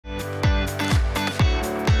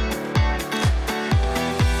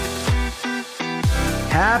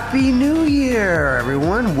Happy New Year,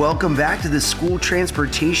 everyone. Welcome back to the School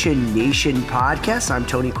Transportation Nation podcast. I'm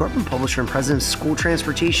Tony Corbin, publisher and president of School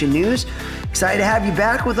Transportation News. Excited to have you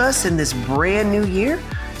back with us in this brand new year.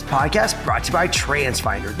 This podcast brought to you by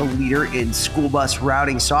TransFinder, the leader in school bus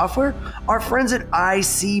routing software, our friends at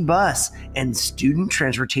IC Bus, and Student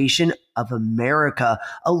Transportation of America,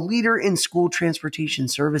 a leader in school transportation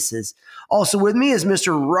services. Also with me is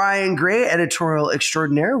Mr. Ryan Gray, editorial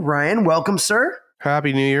extraordinaire. Ryan, welcome, sir.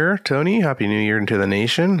 Happy New Year, Tony. Happy New Year to the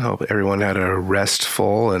nation. Hope everyone had a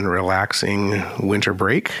restful and relaxing winter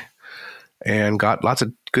break and got lots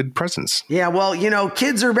of good presents. Yeah, well, you know,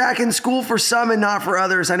 kids are back in school for some and not for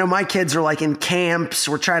others. I know my kids are like in camps.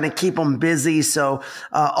 We're trying to keep them busy. So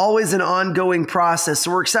always an ongoing process.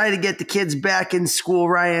 So we're excited to get the kids back in school,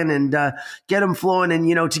 Ryan, and get them flowing. And,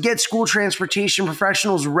 you know, to get school transportation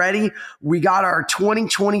professionals ready, we got our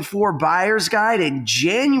 2024 Buyer's Guide and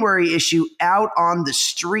January issue out on the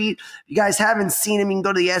street. If you guys haven't seen them, you can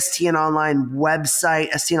go to the STN Online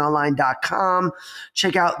website, stnonline.com.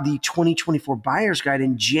 Check out the 2024 Buyer's Guide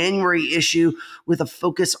and January issue with a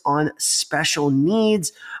focus on special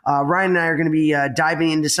needs. Ryan and I are going to be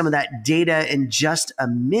diving into some of that data in just a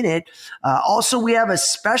minute. Also, we have a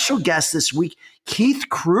special guest this week, Keith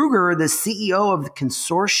Krueger, the CEO of the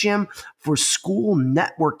Consortium for School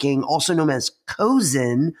Networking, also known as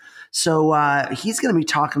COSN. So he's going to be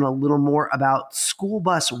talking a little more about school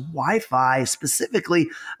bus Wi-Fi specifically.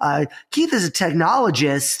 Keith is a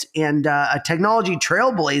technologist and a technology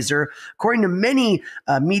trailblazer, according to many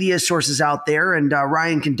media sources out there. And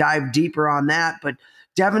Ryan can dive deeper on that. But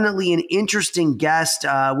definitely an interesting guest.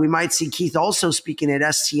 We might see Keith also speaking at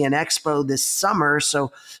STN Expo this summer.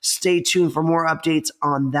 So stay tuned for more updates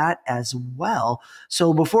on that as well.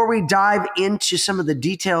 So before we dive into some of the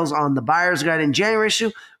details on the Buyer's Guide in January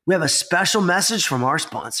issue, we have a special message from our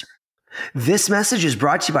sponsor. This message is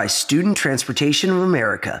brought to you by Student Transportation of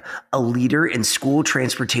America, a leader in school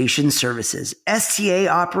transportation services. STA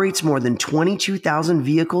operates more than 22,000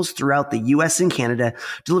 vehicles throughout the U.S. and Canada,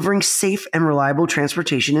 delivering safe and reliable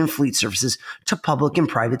transportation and fleet services to public and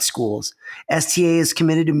private schools. STA is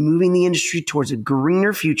committed to moving the industry towards a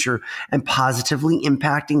greener future and positively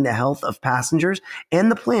impacting the health of passengers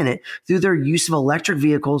and the planet through their use of electric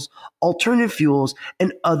vehicles, alternative fuels,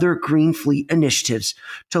 and other green fleet initiatives.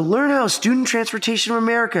 To learn how Student Transportation of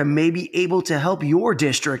America may be able to help your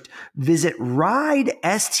district, visit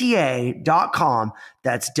ridesta.com.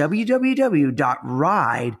 That's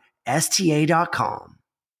www.ridesta.com.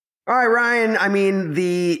 All right, Ryan, I mean,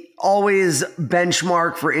 the always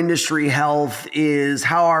benchmark for industry health is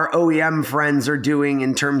how our OEM friends are doing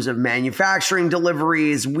in terms of manufacturing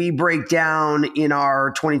deliveries. We break down in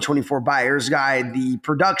our 2024 Buyer's Guide the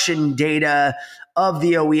production data of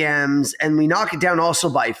the OEMs, and we knock it down also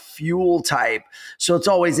by fuel type. So it's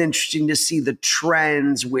always interesting to see the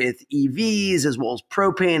trends with EVs as well as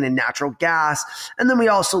propane and natural gas. And then we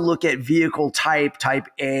also look at vehicle type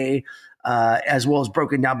A, as well as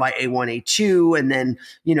broken down by A1, A2, and then,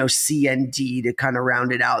 you know, C and D to kind of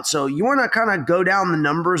round it out. So you want to kind of go down the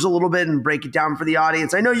numbers a little bit and break it down for the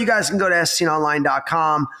audience. I know you guys can go to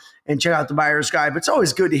stnonline.com and check out the Buyer's Guide, but it's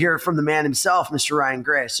always good to hear it from the man himself, Mr. Ryan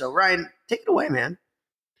Gray. So Ryan, take it away, man.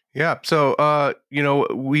 Yeah. So, you know,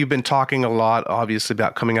 we've been talking a lot, obviously,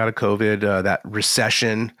 about coming out of COVID, that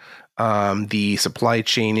recession, the supply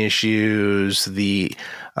chain issues, the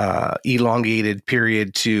elongated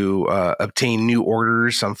period to obtain new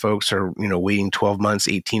orders. Some folks are, you know, waiting 12 months,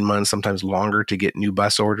 18 months, sometimes longer to get new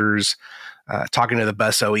bus orders. Talking to the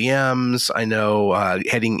bus OEMs, I know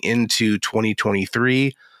heading into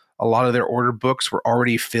 2023, a lot of their order books were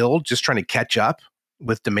already filled, just trying to catch up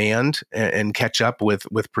with demand and catch up with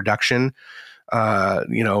production,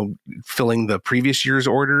 you know, filling the previous year's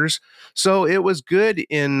orders. So it was good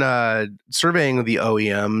in surveying the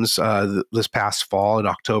OEMs this past fall in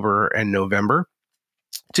October and November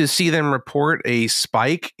to see them report a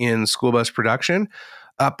spike in school bus production,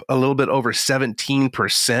 up a little bit over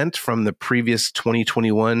 17% from the previous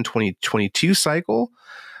 2021-2022 cycle.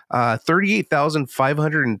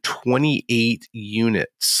 38,528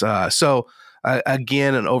 units. So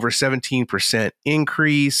again, an over 17%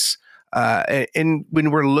 increase. And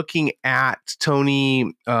when we're looking at,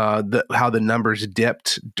 Tony, how the numbers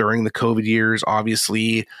dipped during the COVID years,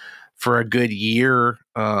 obviously for a good year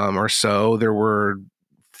or so, there were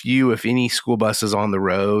few, if any, school buses on the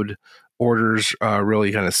road. Orders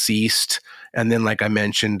really kind of ceased. And then, like I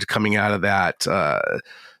mentioned, coming out of that,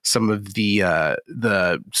 some of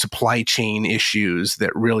the supply chain issues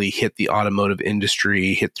that really hit the automotive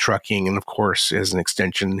industry, hit trucking, and of course, as an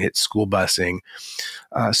extension, hit school busing.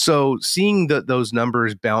 So seeing those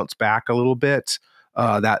numbers bounce back a little bit,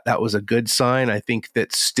 That was a good sign. I think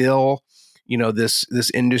that still,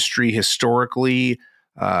 this industry historically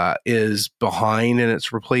is behind in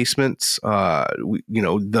its replacements.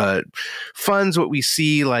 The funds, what we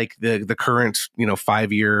see, like the current,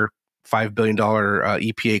 5-year, $5 billion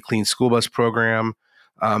EPA Clean School Bus Program,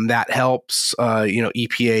 that helps.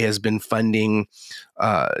 EPA has been funding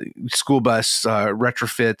school bus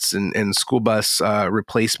retrofits and school bus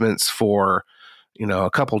replacements for a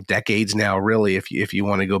couple decades now, really, if you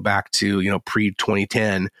want to go back to pre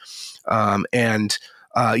 2010.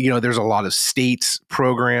 There's a lot of state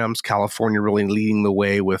programs, California really leading the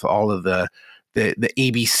way with all of the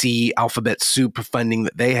ABC alphabet soup funding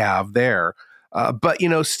that they have there. But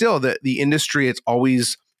still the industry, it's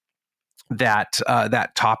always that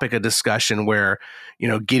topic of discussion where,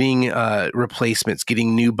 getting replacements,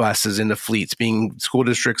 getting new buses into fleets, school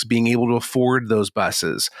districts being able to afford those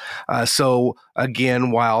buses. So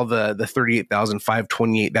again, while the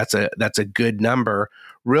 38,528, that's a good number.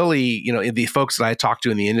 Really, the folks that I talk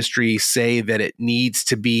to in the industry say that it needs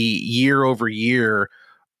to be year over year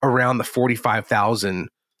around the 45,000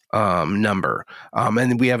 number.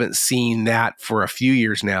 And we haven't seen that for a few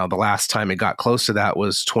years now. The last time it got close to that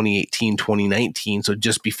was 2018, 2019. So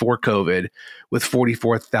just before COVID, with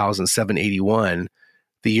 44,781.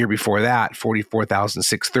 The year before that,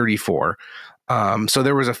 44,634. So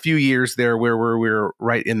there was a few years there where we were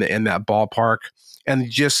right in that ballpark.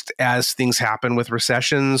 And just as things happen with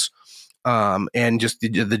recessions, and just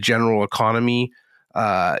the general economy,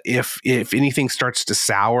 if anything starts to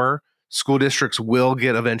sour, school districts will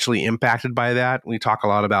get eventually impacted by that. We talk a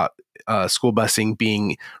lot about school busing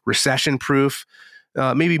being recession proof,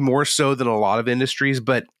 maybe more so than a lot of industries,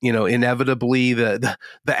 but inevitably the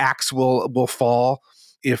axe will fall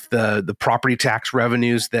if the property tax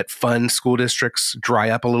revenues that fund school districts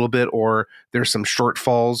dry up a little bit, or there's some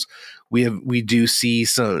shortfalls. We do see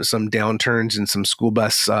some downturns in some school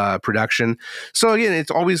bus production. So again,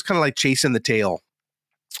 it's always kind of like chasing the tail.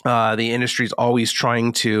 The industry is always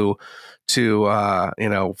trying to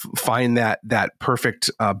find that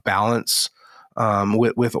perfect balance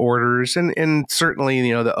with orders, and certainly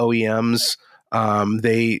the OEMs,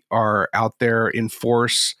 they are out there in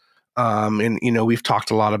force. And we've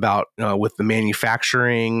talked a lot about with the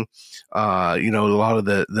manufacturing. A lot of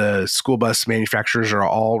the school bus manufacturers are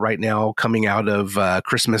all right now coming out of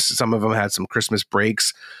Christmas. Some of them had some Christmas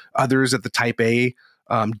breaks. Others at the Type A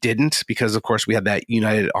didn't, because of course we had that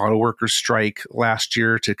United Auto Workers strike last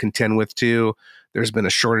year to contend with too. There's been a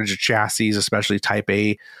shortage of chassis, especially Type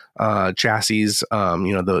A chassis.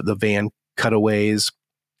 The van cutaways.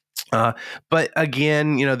 But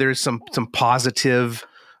again, there's some positive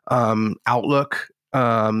outlook.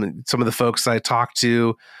 Some of the folks I talked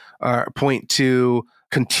to point to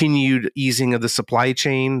continued easing of the supply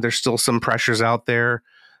chain. There's still some pressures out there,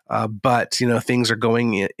 but things are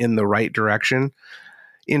going in the right direction.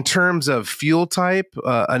 In terms of fuel type,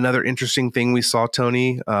 another interesting thing we saw,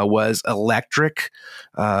 Tony, was electric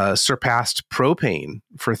surpassed propane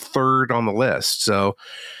for third on the list. So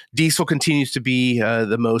diesel continues to be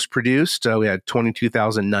the most produced. We had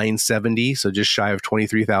 22,970, so just shy of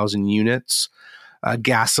 23,000 units.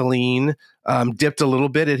 Gasoline dipped a little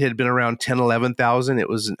bit. It had been around 10, 11,000. It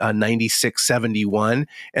was 9671.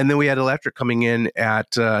 And then we had electric coming in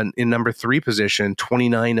at in number 3 position,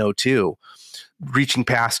 2902. Reaching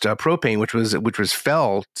past propane, which was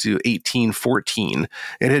fell to 1814.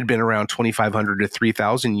 It had been around 2,500 to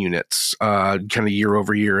 3,000 units, kind of year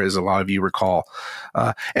over year, as a lot of you recall.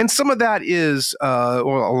 And some of that is, a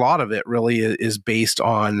lot of it really is based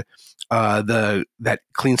on that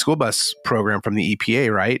Clean School Bus program from the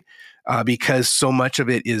EPA, right? Because so much of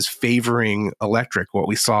it is favoring electric. What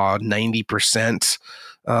we saw, 90%.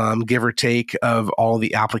 Give or take, of all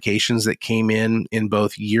the applications that came in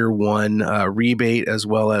both year one rebate, as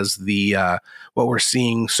well as the what we're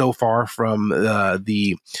seeing so far from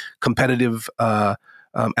the competitive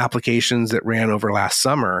applications that ran over last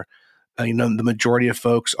summer. The majority of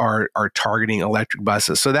folks are targeting electric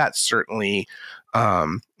buses, so that certainly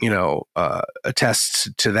attests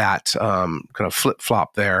to that kind of flip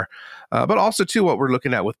flop there. But also too, what we're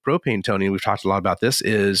looking at with propane, Tony, we've talked a lot about this,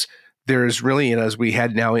 is there's really, as we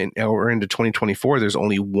head now we're into 2024, there's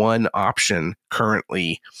only one option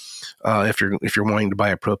currently if you're wanting to buy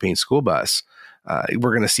a propane school bus. We're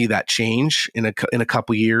going to see that change in a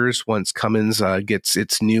couple years once Cummins gets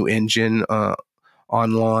its new engine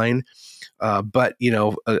online. But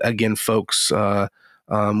again, folks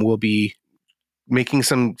will be making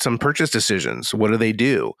some purchase decisions. What do they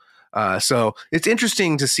do? So it's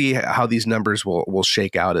interesting to see how these numbers will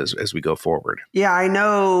shake out as we go forward. Yeah, I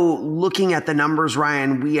know looking at the numbers,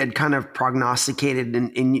 Ryan, we had kind of prognosticated,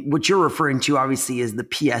 and what you're referring to obviously is the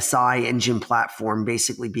PSI engine platform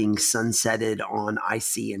basically being sunsetted on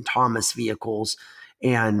IC and Thomas vehicles,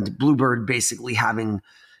 and Bluebird basically having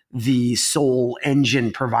the sole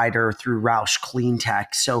engine provider through Roush CleanTech.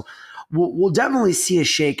 So we'll definitely see a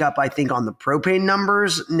shakeup, I think, on the propane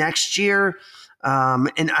numbers next year.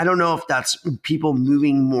 And I don't know if that's people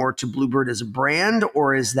moving more to Bluebird as a brand,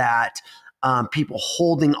 or is that people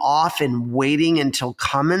holding off and waiting until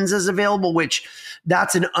Cummins is available, which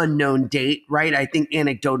that's an unknown date, right? I think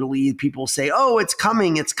anecdotally people say, oh, it's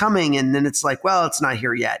coming. And then it's like, well, it's not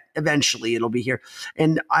here yet. Eventually it'll be here.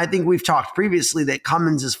 And I think we've talked previously that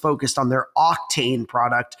Cummins is focused on their octane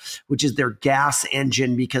product, which is their gas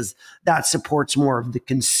engine, because that supports more of the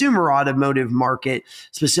consumer automotive market,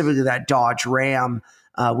 specifically that Dodge Ram,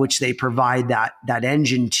 which they provide that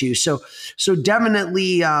engine to. So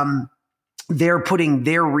definitely, they're putting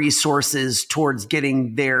their resources towards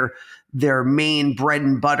getting their main bread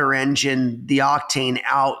and butter engine, the octane,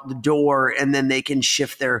 out the door, and then they can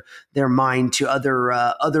shift their mind to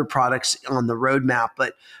other products on the roadmap.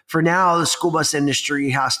 But for now, the school bus industry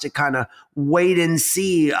has to kind of wait and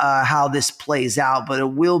see how this plays out. But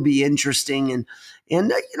it will be interesting. And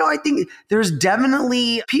I think there's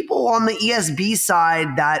definitely people on the ESB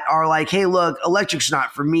side that are like, hey, look, electric's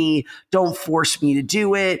not for me. Don't force me to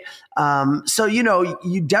do it. So,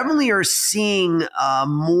 you definitely are seeing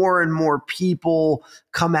more and more people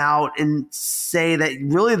come out and say that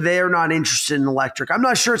really they're not interested in electric. I'm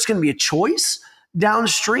not sure it's going to be a choice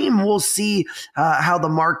downstream. We'll see how the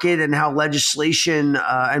market and how legislation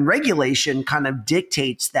and regulation kind of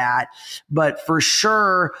dictates that. But for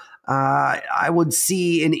sure, I would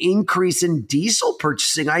see an increase in diesel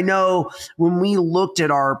purchasing. I know when we looked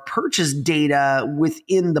at our purchase data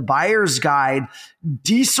within the buyer's guide,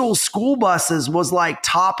 diesel school buses was like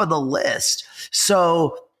top of the list.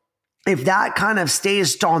 So if that kind of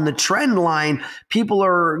stays on the trend line, people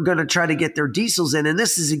are going to try to get their diesels in. And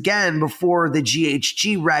this is, again, before the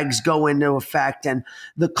GHG regs go into effect and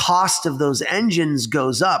the cost of those engines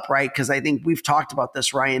goes up, right? Because I think we've talked about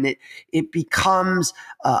this, Ryan. It becomes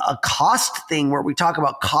a cost thing where we talk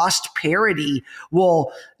about cost parity.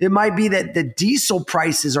 Well, it might be that the diesel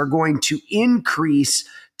prices are going to increase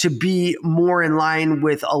to be more in line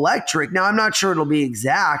with electric. Now, I'm not sure it'll be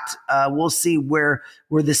exact. We'll see where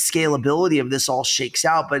the scalability of this all shakes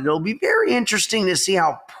out, but it'll be very interesting to see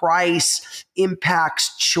how price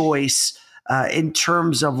impacts choice in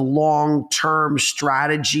terms of long-term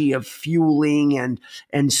strategy of fueling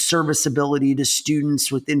and serviceability to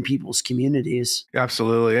students within people's communities.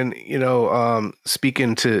 Absolutely. And,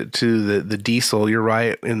 speaking to the diesel, you're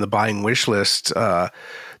right, in the buying wish list,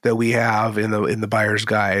 that we have in the buyer's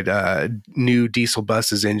guide, new diesel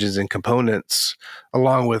buses, engines, and components,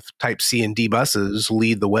 along with Type C and D buses,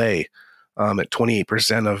 lead the way at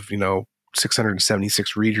 28% of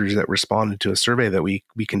 676 readers that responded to a survey that we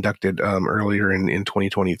conducted earlier in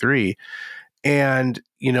 2023. And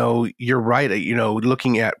you're right.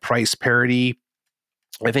 Looking at price parity,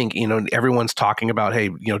 I think, everyone's talking about,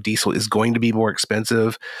 hey, diesel is going to be more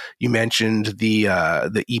expensive. You mentioned the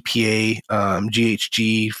EPA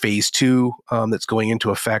GHG phase 2 that's going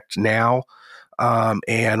into effect now.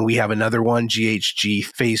 And we have another one, GHG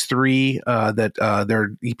phase 3, that their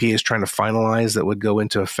EPA is trying to finalize, that would go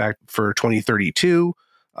into effect for 2032.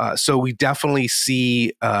 So we definitely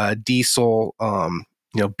see diesel,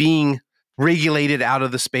 being regulated out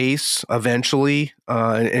of the space eventually,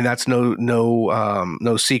 and that's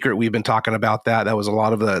no secret. We've been talking about that. That was a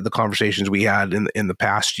lot of the conversations we had in the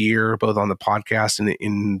past year, both on the podcast and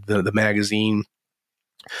in the magazine.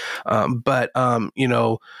 But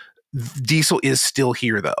diesel is still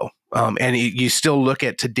here though, and you still look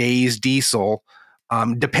at today's diesel.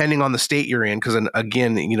 Depending on the state you're in, because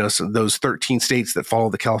again, so those 13 states that follow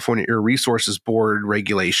the California Air Resources Board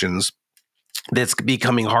regulations, that's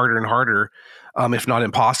becoming harder and harder, if not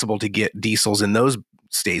impossible, to get diesels in those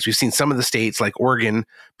states. We've seen some of the states like Oregon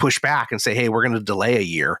push back and say, hey, we're going to delay a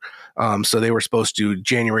year. So they were supposed to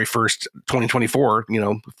January 1st, 2024,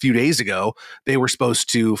 a few days ago, they were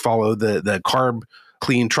supposed to follow the CARB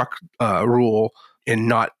clean truck rule and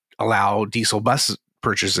not allow diesel bus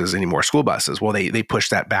purchases anymore, school buses. Well, they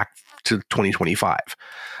pushed that back to 2025.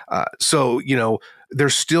 So,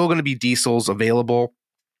 there's still going to be diesels available.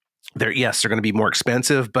 They're going to be more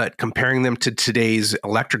expensive, but comparing them to today's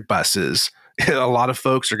electric buses, a lot of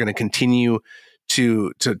folks are going to continue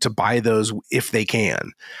to buy those if they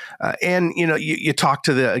can. And you talk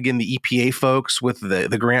to the EPA folks with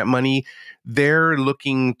the grant money. They're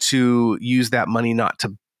looking to use that money not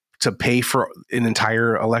to pay for an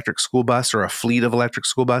entire electric school bus or a fleet of electric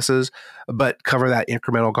school buses, but cover that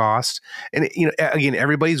incremental cost. And again,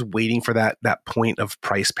 everybody's waiting for that point of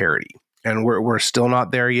price parity, and we're still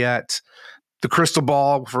not there yet. The crystal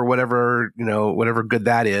ball for whatever good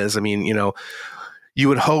that is. I mean, you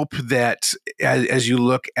would hope that as you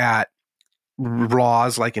look at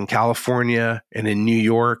laws like in California and in New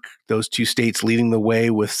York, those two states leading the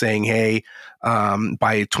way with saying, hey,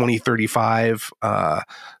 by 2035,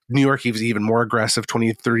 New York is even more aggressive.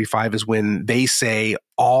 2035 is when they say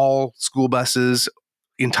all school buses,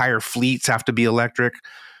 entire fleets have to be electric.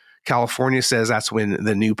 California says that's when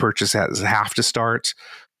the new purchases have to start.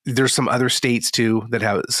 There's some other states too that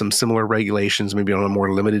have some similar regulations, maybe on a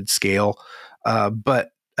more limited scale. But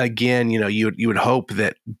again, you would hope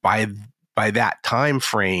that by that time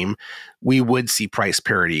frame, we would see price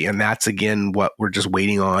parity, and that's again what we're just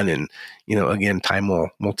waiting on. And again, time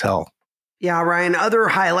will tell. Yeah, Ryan. Other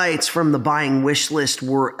highlights from the buying wish list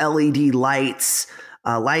were LED lights,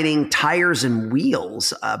 lighting, tires and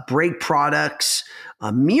wheels, brake products,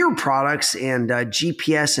 mirror products, and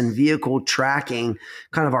GPS and vehicle tracking.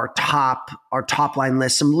 Kind of our top line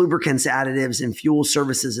list. Some lubricants, additives, and fuel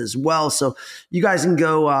services as well. So you guys can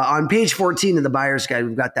go on page 14 of the buyer's guide.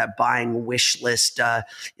 We've got that buying wish list.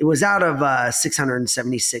 It was out of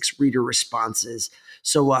 676 reader responses.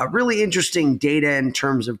 So really interesting data in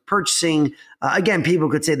terms of purchasing. Again, people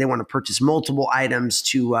could say they want to purchase multiple items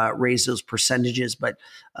to raise those percentages, but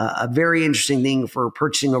a very interesting thing for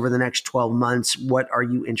purchasing over the next 12 months. What are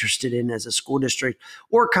you interested in as a school district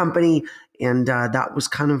or company? And that was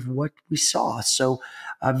kind of what we saw. So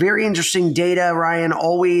very interesting data, Ryan,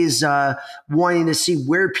 always wanting to see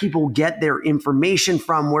where people get their information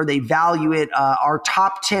from, where they value it. Our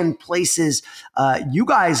top 10 places you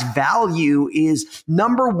guys value is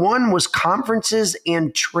number one was conferences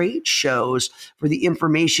and trade shows for the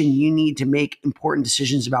information you need to make important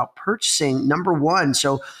decisions about purchasing. Number one.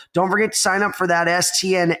 So don't forget to sign up for that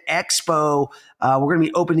STN Expo. We're going to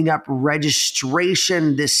be opening up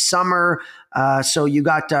registration this summer. So you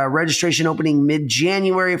got registration opening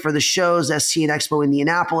mid-January for the shows, STN Expo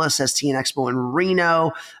Indianapolis, STN Expo in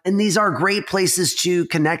Reno. And these are great places to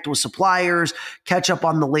connect with suppliers, catch up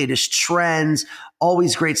on the latest trends.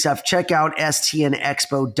 Always great stuff. Check out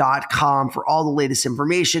stnexpo.com for all the latest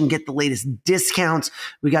information. Get the latest discounts.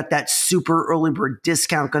 We got that super early bird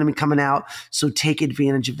discount going to be coming out. So take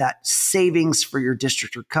advantage of that savings for your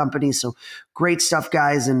district or company. So great stuff,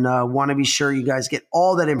 guys. And want to be sure you guys get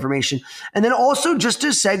all that information. And then also just to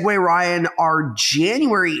segue, Ryan, our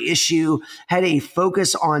January issue had a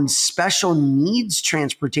focus on special needs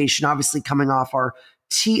transportation, obviously coming off our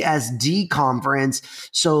TSD conference.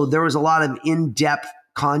 So there was a lot of in-depth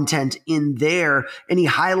content in there. Any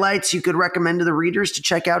highlights you could recommend to the readers to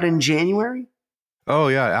check out in January? Oh,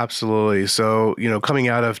 yeah, absolutely. So, coming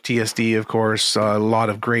out of TSD, of course, a lot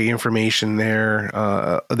of great information there.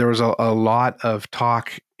 There was a lot of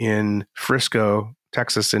talk in Frisco,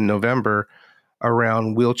 Texas in November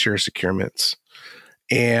around wheelchair securements.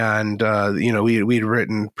 And, we'd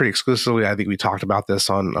written pretty exclusively, I think we talked about this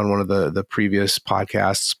on one of the previous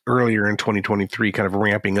podcasts earlier in 2023, kind of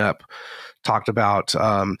ramping up, talked about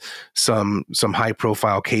some high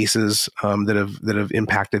profile cases that have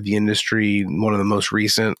impacted the industry. One of the most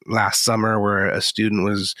recent last summer where a student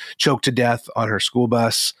was choked to death on her school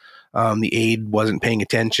bus. The aide wasn't paying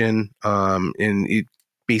attention, and it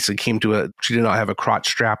basically came to she did not have a crotch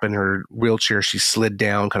strap in her wheelchair. She slid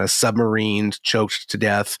down, kind of submarined, choked to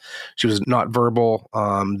death. She was not verbal.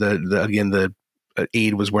 The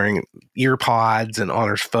aide was wearing ear pods and on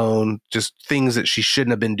her phone, just things that she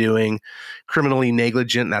shouldn't have been doing. Criminally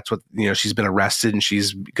negligent. That's what, she's been arrested and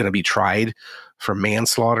she's going to be tried for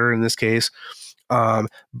manslaughter in this case.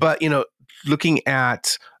 But looking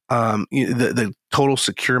at the total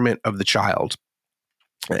securement of the child.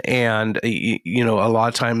 And, a lot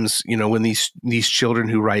of times, when these children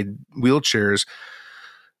who ride wheelchairs,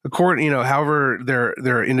 according, however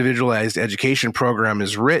their individualized education program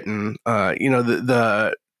is written,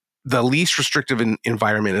 the least restrictive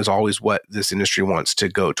environment is always what this industry wants to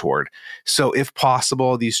go toward. So if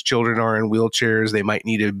possible, these children are in wheelchairs. They might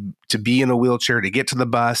need to be in a wheelchair to get to the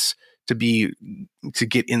bus, to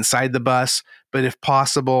get inside the bus. But if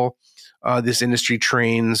possible, this industry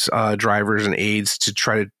trains drivers and aides to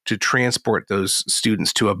try to transport those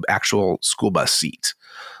students to an actual school bus seat.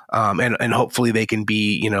 And hopefully they can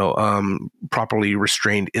be, properly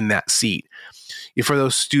restrained in that seat. For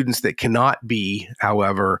those students that cannot be,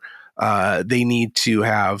 however, they need to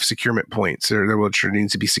have securement points. Their wheelchair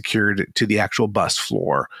needs to be secured to the actual bus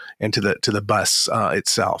floor and to the bus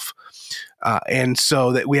itself. And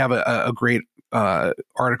so that we have a great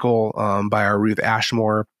article by our Ruth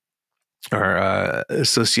Ashmore, our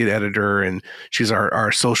associate editor, and she's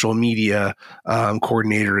our social media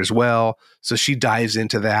coordinator as well. So she dives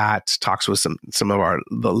into that, talks with some of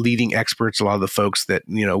the leading experts, a lot of the folks that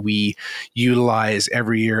we utilize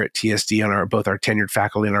every year at TSD on both our tenured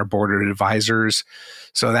faculty and our board of advisors.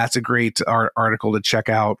 So that's a great article to check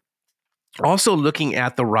out. Also, looking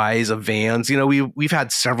at the rise of vans, we've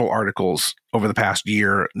had several articles over the past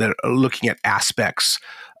year that are looking at aspects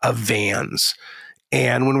of vans.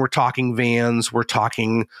 And when we're talking vans, we're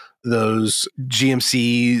talking those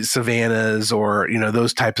GMC Savannas or,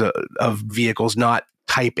 those types of vehicles, not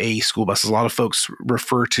type A school buses. A lot of folks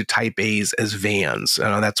refer to type A's as vans.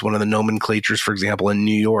 That's one of the nomenclatures, for example, in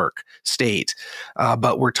New York State.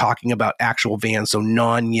 But we're talking about actual vans, so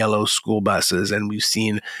non-yellow school buses. And we've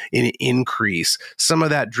seen an increase. Some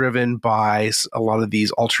of that driven by a lot of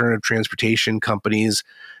these alternative transportation companies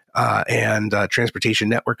and transportation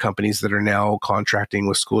network companies that are now contracting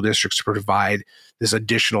with school districts to provide this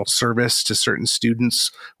additional service to certain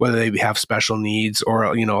students, whether they have special needs or,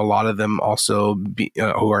 a lot of them also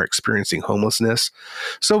who are experiencing homelessness.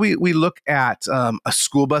 So we look at a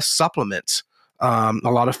school bus supplement. There's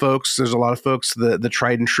a lot of folks, the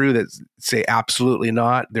tried and true, that say absolutely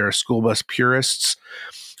not. There are school bus purists.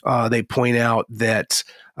 They point out that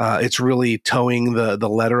it's really towing the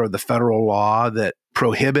letter of the federal law that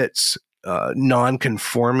prohibits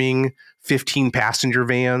non-conforming 15-passenger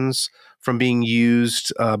vans from being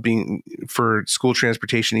used for school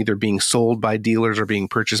transportation, either being sold by dealers or being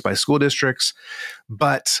purchased by school districts.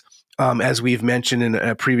 But as we've mentioned in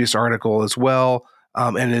a previous article as well,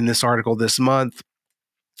 and in this article this month,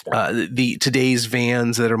 today's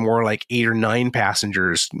vans that are more like 8 or 9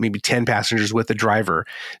 passengers, maybe 10 passengers with a driver,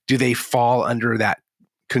 do they fall under that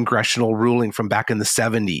congressional ruling from back in the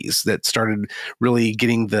 70s that started really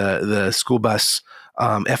getting the school bus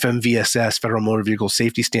FMVSS, Federal Motor Vehicle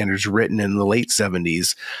Safety Standards, written in the late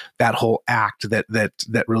 70s? That whole act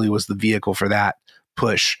that really was the vehicle for that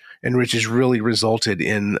push, and which has really resulted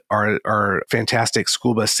in our fantastic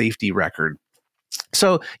school bus safety record.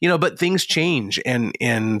 So, but things change, and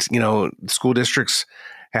school districts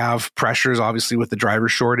have pressures, obviously, with the driver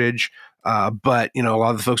shortage. But, a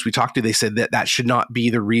lot of the folks we talked to, they said that should not be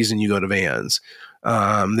the reason you go to vans.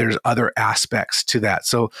 There's other aspects to that.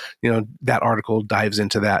 So, that article dives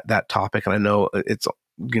into that topic. And I know it's,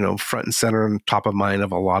 front and center and top of mind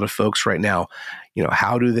of a lot of folks right now.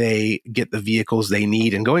 How do they get the vehicles they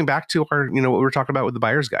need? And going back to our, what we were talking about with the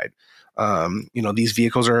buyer's guide, these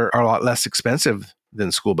vehicles are a lot less expensive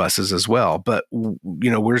than school buses as well. But,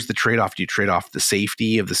 where's the trade-off? Do you trade off the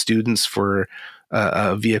safety of the students for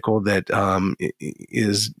a vehicle that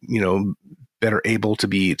is, better able to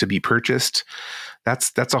be purchased?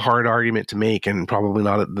 That's a hard argument to make, and probably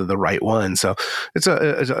not the right one. So it's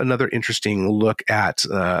another interesting look at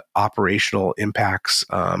operational impacts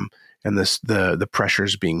and the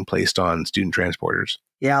pressures being placed on student transporters.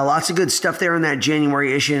 Yeah, lots of good stuff there in that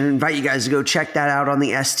January issue. And I invite you guys to go check that out on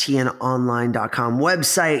the stnonline.com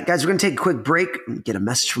website. Guys, we're going to take a quick break and get a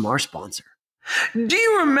message from our sponsor. Do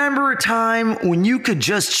you remember a time when you could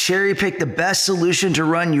just cherry pick the best solution to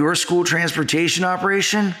run your school transportation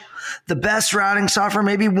operation? The best routing software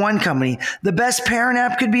may be one company. The best parent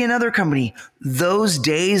app could be another company. Those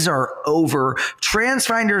days are over.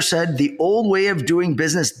 TransFinder said the old way of doing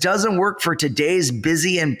business doesn't work for today's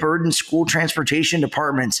busy and burdened school transportation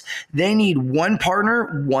departments. They need one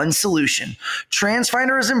partner, one solution.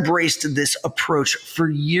 TransFinder has embraced this approach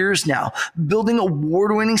for years now, building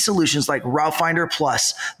award-winning solutions like Route Finder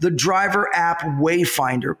Plus, the driver app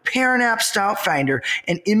Wayfinder, parent app Stop Finder,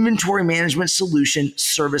 and inventory management solution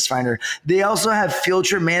Service Finder. They also have field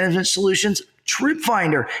trip management solutions, Trip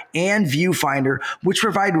Finder, and Viewfinder, which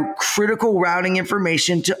provide critical routing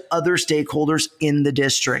information to other stakeholders in the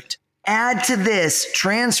district. Add to this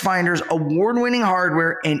TransFinder's award-winning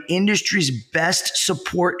hardware and industry's best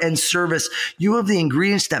support and service. You have the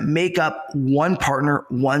ingredients that make up one partner,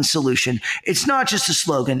 one solution. It's not just a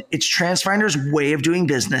slogan. It's TransFinder's way of doing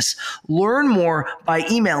business. Learn more by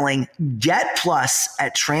emailing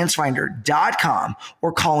getplus@transfinder.com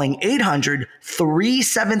or calling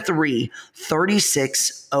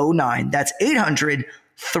 800-373-3609. That's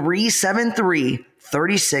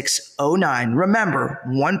 800-373-3609. Remember,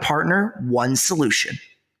 one partner, one solution.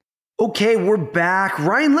 Okay, we're back.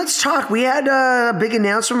 Ryan, let's talk. We had a big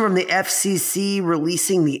announcement from the FCC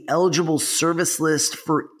releasing the eligible service list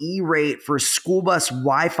for E-rate for school bus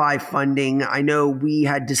Wi-Fi funding. I know we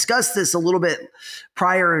had discussed this a little bit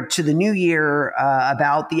prior to the new year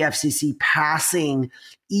about the FCC passing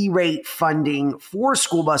E-rate funding for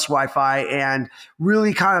school bus Wi-Fi and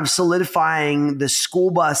really kind of solidifying the school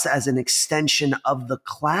bus as an extension of the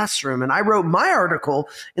classroom. And I wrote my article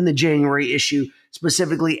in the January issue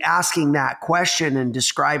specifically asking that question and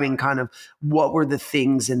describing kind of what were the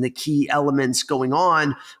things and the key elements going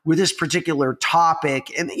on with this particular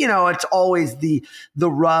topic. And, you know, it's always the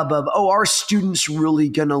rub of, oh, are students really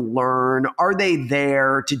going to learn? Are they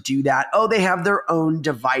there to do that? Oh, they have their own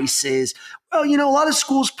devices. Well, you know, a lot of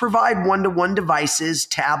schools provide one-to-one devices,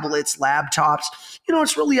 tablets, laptops. You know,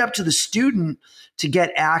 it's really up to the student to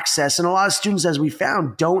get access. And a lot of students, as we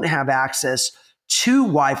found, don't have access to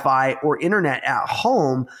Wi-Fi or internet at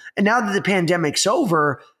home. And now that the pandemic's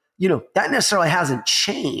over, you know, that necessarily hasn't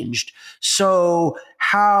changed. So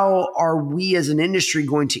how are we as an industry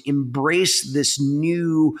going to embrace this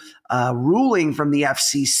new ruling from the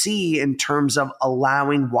FCC in terms of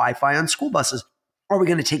allowing Wi-Fi on school buses? Are we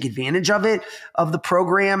going to take advantage of it, of the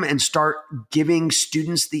program, and start giving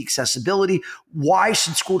students the accessibility? Why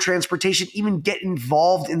should school transportation even get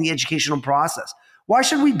involved in the educational process? Why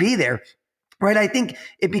should we be there? Right. I think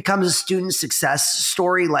it becomes a student success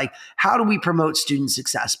story. Like, how do we promote student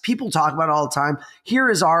success? People talk about it all the time.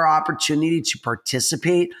 Here is our opportunity to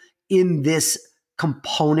participate in this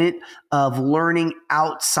component of learning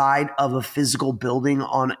outside of a physical building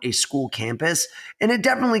on a school campus. And it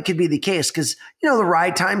definitely could be the case because, you know, the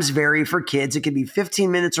ride times vary for kids. It could be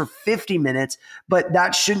 15 minutes or 50 minutes, but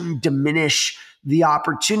that shouldn't diminish the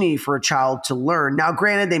opportunity for a child to learn. Now,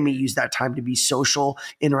 granted, they may use that time to be social,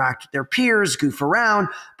 interact with their peers, goof around,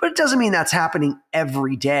 but it doesn't mean that's happening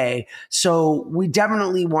every day. So we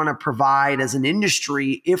definitely want to provide as an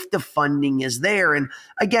industry if the funding is there. And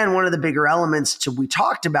again, one of the bigger elements we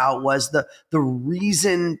talked about was the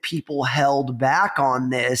reason people held back on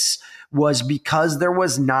this was because there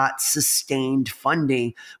was not sustained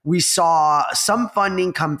funding. We saw some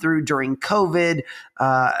funding come through during COVID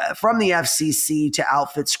from the FCC to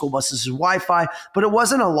outfit school buses with Wi-Fi, but it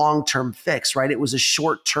wasn't a long-term fix, right? It was a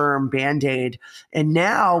short-term Band-Aid. And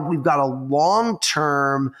now we've got a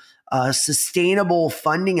long-term sustainable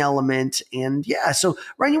funding element. And yeah, so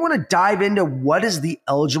Ryan, you want to dive into what is the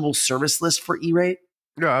eligible service list for E-rate?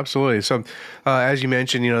 Yeah, absolutely. So, as you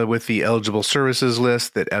mentioned, you know, with the eligible services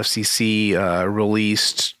list that FCC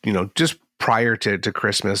released, you know, just prior to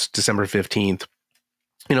Christmas, December 15th,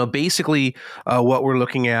 you know, basically what we're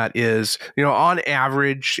looking at is, you know, on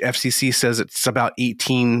average, FCC says it's about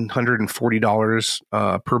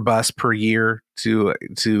 $1,840 per bus per year to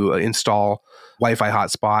install Wi-Fi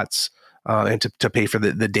hotspots and to pay for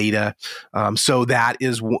the data. So that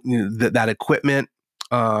is that equipment.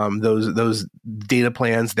 Those data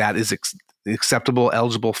plans, that is acceptable,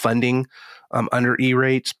 eligible funding under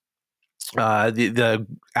E-rate. The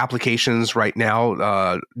applications right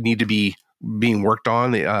now need to be being worked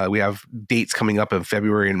on. We have dates coming up in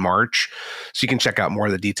February and March, so you can check out more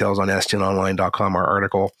of the details on stnonline.com, our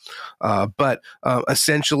article. But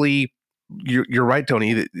essentially, you're right,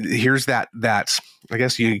 Tony. Here's that I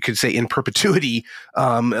guess you could say in perpetuity,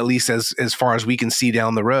 at least as far as we can see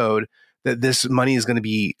down the road, that this money is going to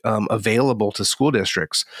be available to school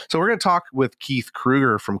districts. So we're going to talk with Keith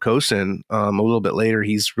Krueger from COSIN a little bit later.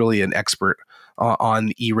 He's really an expert on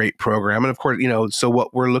the E-rate program. And of course, you know, so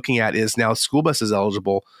what we're looking at is now school bus is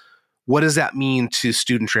eligible. What does that mean to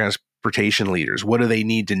student transportation leaders? What do they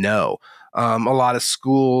need to know? A lot of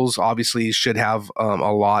schools obviously should have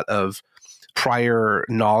a lot of prior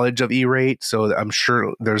knowledge of E-rate. So I'm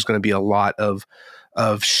sure there's going to be a lot of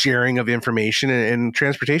sharing of information, and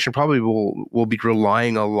transportation probably will be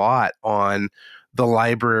relying a lot on the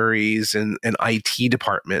libraries and IT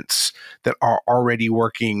departments that are already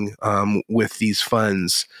working with these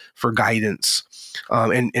funds for guidance.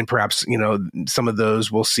 And perhaps, you know, some of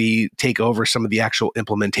those we'll see take over some of the actual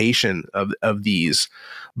implementation of these.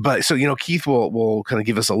 But so, you know, Keith will kind of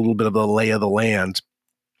give us a little bit of the lay of the land.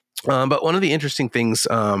 But one of the interesting things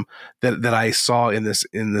that I saw in this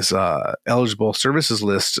eligible services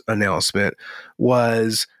list announcement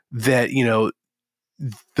was that, you know,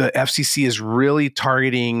 the FCC is really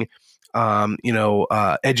targeting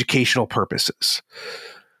educational purposes.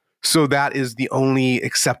 So that is the only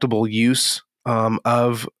acceptable use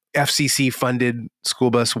of FCC funded school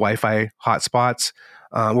bus Wi-Fi hotspots.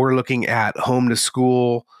 We're looking at home to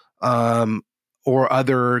school. or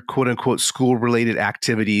other quote unquote school related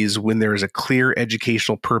activities when there is a clear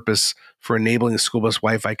educational purpose for enabling school bus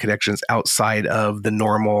Wi-Fi connections outside of the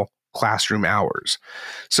normal classroom hours.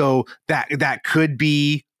 So that could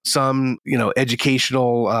be some,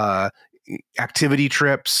 educational activity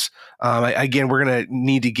trips. Again, we're going to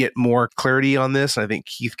need to get more clarity on this. I think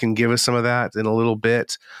Keith can give us some of that in a little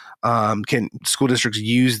bit. Can school districts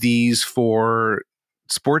use these for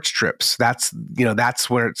sports trips? That's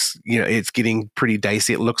where it's getting pretty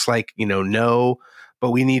dicey. It looks like, no,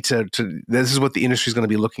 but we need to this is what the industry is going to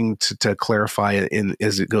be looking to clarify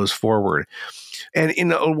as it goes forward. And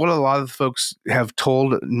what a lot of the folks have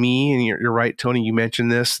told me, and you're right, Tony, you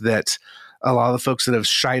mentioned this, that a lot of the folks that have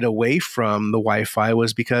shied away from the Wi-Fi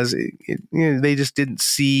was because they just didn't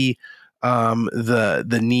see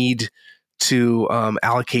the need to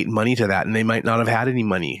allocate money to that, and they might not have had any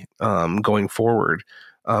money going forward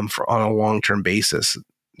on a long-term basis.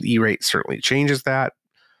 The E-rate certainly changes that.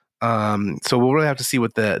 So we'll really have to see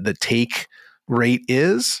what the take rate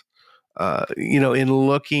is. In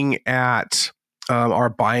looking at our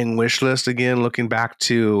buying wish list, again, looking back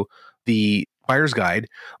to the buyer's guide,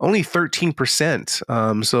 only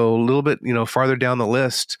 13%. So a little bit, farther down the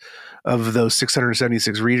list of those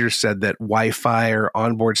 676 readers said that Wi-Fi or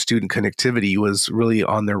onboard student connectivity was really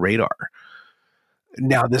on their radar.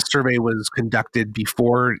 Now, this survey was conducted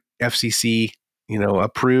before FCC,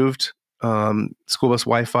 approved school bus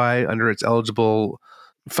Wi-Fi under its eligible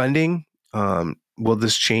funding. Will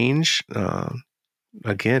this change?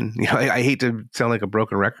 Again, I hate to sound like a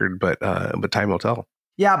broken record, but time will tell.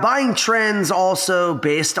 Yeah, buying trends also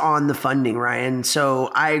based on the funding, Ryan.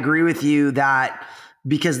 So I agree with you that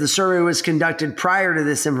because the survey was conducted prior to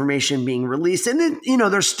this information being released, and then,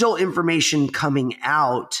 there's still information coming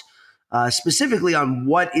out specifically on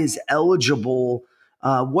what is eligible.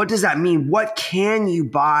 What does that mean? What can you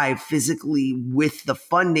buy physically with the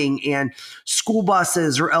funding? And school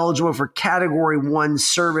buses are eligible for Category 1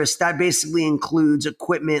 service. That basically includes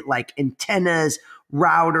equipment like antennas,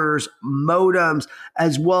 routers, modems,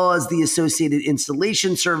 as well as the associated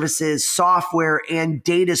installation services, software, and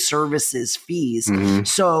data services fees. Mm-hmm.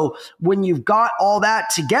 So when you've got all that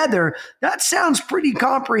together, that sounds pretty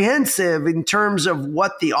comprehensive in terms of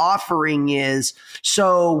what the offering is.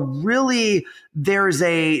 So really, there's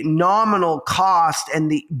a nominal cost and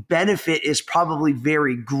the benefit is probably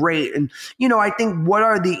very great. And, I think what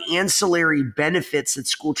are the ancillary benefits that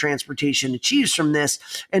school transportation achieves from this?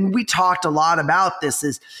 And we talked a lot about this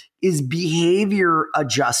is behavior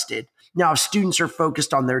adjusted. Now, if students are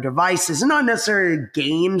focused on their devices and not necessarily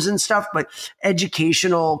games and stuff, but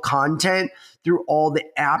educational content through all the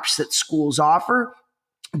apps that schools offer,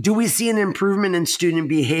 do we see an improvement in student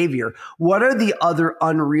behavior? What are the other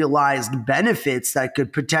unrealized benefits that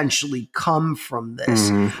could potentially come from this?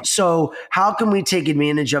 Mm-hmm. So how can we take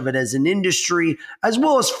advantage of it as an industry, as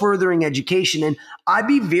well as furthering education? And I'd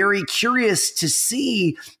be very curious to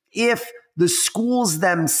see if the schools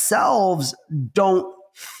themselves don't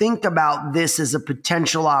think about this as a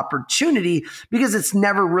potential opportunity, because it's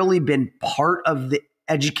never really been part of the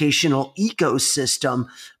educational ecosystem.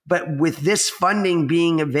 But with this funding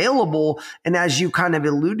being available, and as you kind of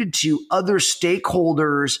alluded to, other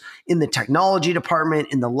stakeholders in the technology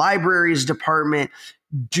department, in the libraries department,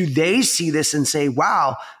 do they see this and say,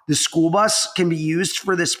 wow, the school bus can be used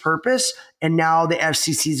for this purpose, and now the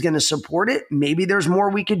FCC is going to support it? Maybe there's more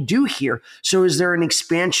we could do here. So is there an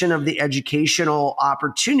expansion of the educational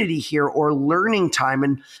opportunity here, or learning time?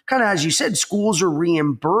 And kind of, as you said, schools are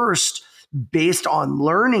reimbursed based on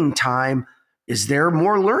learning time. Is there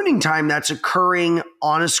more learning time that's occurring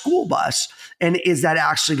on a school bus? And is that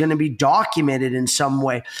actually going to be documented in some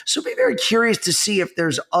way? So be very curious to see if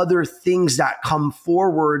there's other things that come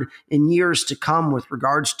forward in years to come with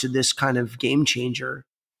regards to this kind of game changer.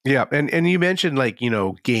 Yeah. And you mentioned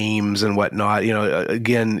games and whatnot,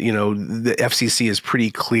 again, the FCC is pretty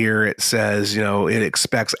clear. It says, it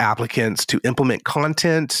expects applicants to implement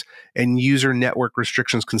content and user network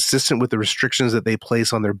restrictions consistent with the restrictions that they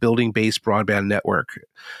place on their building-based broadband network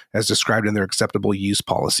as described in their acceptable use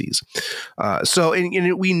policies. So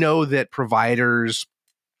we know that providers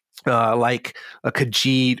like a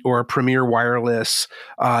Khajiit or a Premier Wireless,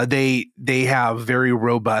 they have very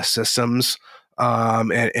robust systems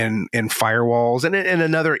and firewalls. And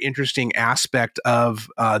another interesting aspect of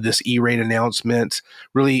this E-rate announcement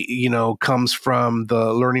really, comes from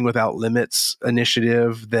the Learning Without Limits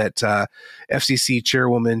initiative that FCC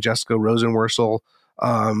Chairwoman Jessica Rosenworcel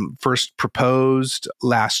first proposed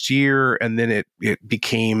last year, and then it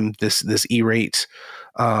became this E-rate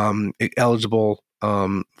eligible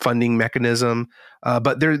funding mechanism.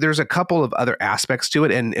 But there's a couple of other aspects to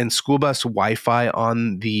it, and school bus Wi-Fi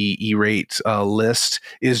on the E-rate list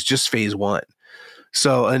is just phase one.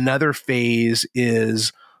 So another phase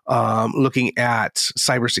is looking at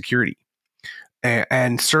cybersecurity.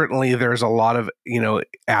 And certainly there's a lot of,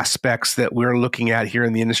 aspects that we're looking at here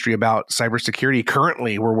in the industry about cybersecurity.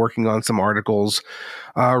 Currently, we're working on some articles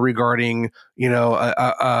regarding,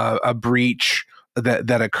 a breach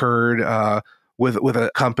that occurred with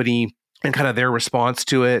a company and kind of their response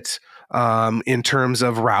to it in terms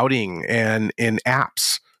of routing and in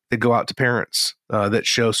apps that go out to parents that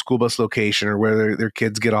show school bus location or where their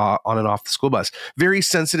kids get on and off the school bus. Very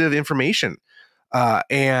sensitive information.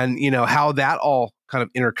 And how that all kind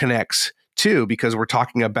of interconnects too, because we're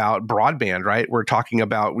talking about broadband, right? We're talking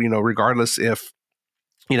about, regardless if,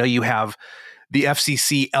 you have the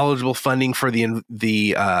FCC eligible funding for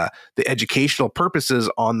the educational purposes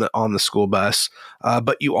on the school bus,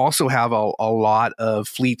 but you also have a lot of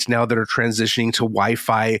fleets now that are transitioning to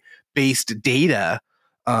Wi-Fi based data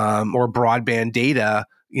or broadband data,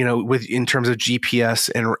 in terms of GPS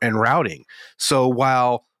and routing. So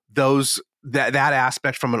while that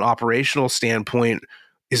aspect from an operational standpoint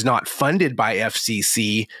is not funded by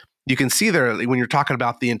FCC, you can see there when you're talking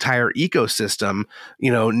about the entire ecosystem,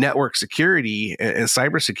 network security and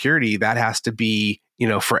cybersecurity, that has to be,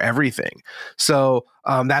 for everything. So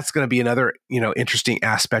that's going to be another, interesting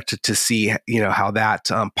aspect to see, how that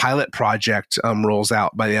pilot project rolls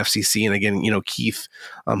out by the FCC. And again, Keith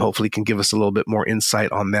hopefully can give us a little bit more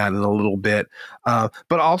insight on that in a little bit.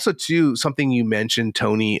 But also too, something you mentioned,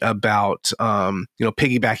 Tony, about,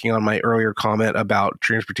 piggybacking on my earlier comment about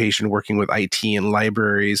transportation working with IT and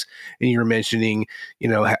libraries. And you were mentioning,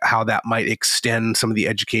 how that might extend some of the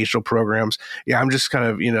educational programs. Yeah, I'm just kind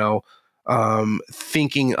of,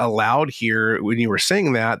 thinking aloud here when you were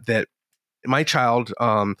saying that my child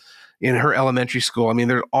in her elementary school, I mean,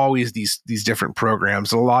 there's always these different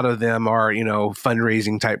programs. A lot of them are,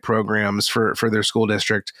 fundraising type programs for their school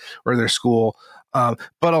district or their school. But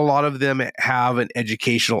a lot of them have an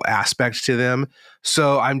educational aspect to them.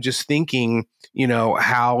 So I'm just thinking,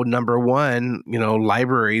 how number one,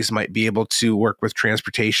 libraries might be able to work with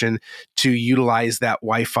transportation to utilize that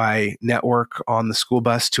Wi-Fi network on the school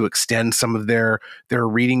bus to extend some of their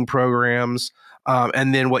reading programs.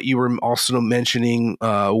 And then what you were also mentioning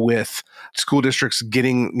with school districts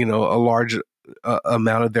getting, a large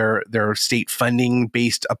amount of their state funding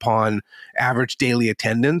based upon average daily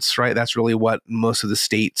attendance, right? That's really what most of the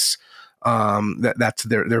states, that's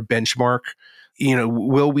their benchmark.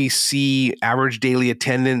 Will we see average daily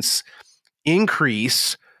attendance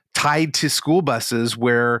increase tied to school buses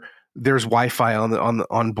where there's Wi-Fi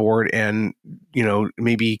on board, and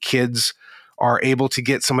maybe kids are able to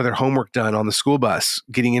get some of their homework done on the school bus,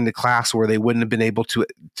 getting into class where they wouldn't have been able to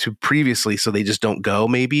previously, so they just don't go,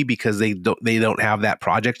 maybe because they don't have that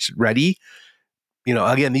project ready.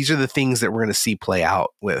 Again, these are the things that we're going to see play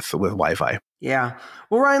out with Wi-Fi. Yeah.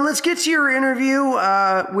 Well, Ryan, let's get to your interview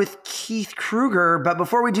with Keith Krueger. But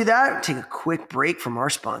before we do that, take a quick break from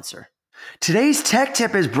our sponsor. Today's tech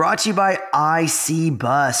tip is brought to you by IC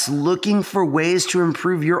Bus. Looking for ways to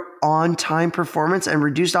improve your on-time performance and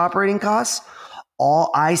reduce operating costs?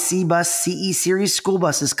 All IC Bus CE Series school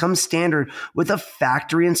buses come standard with a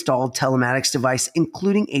factory-installed telematics device,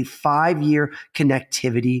 including a 5-year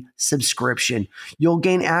connectivity subscription. You'll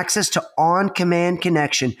gain access to on-command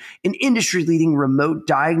connection, an industry-leading remote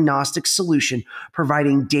diagnostic solution,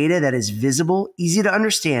 providing data that is visible, easy to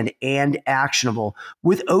understand, and actionable.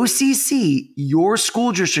 With OCC, your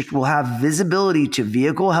school district will have visibility to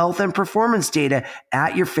vehicle health and performance data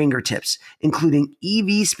at your fingertips, including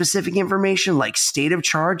EV-specific information like state of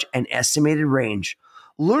charge and estimated range.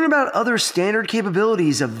 Learn about other standard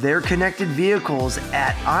capabilities of their connected vehicles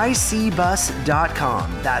at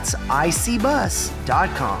icbus.com. That's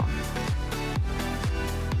icbus.com.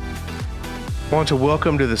 I want to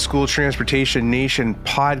welcome to the School Transportation Nation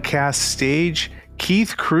podcast stage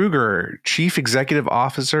Keith Krueger, Chief Executive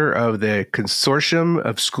Officer of the Consortium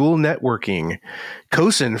of School Networking,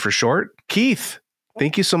 COSN for short. Keith,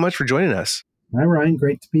 thank you so much for joining us. Hi, Ryan.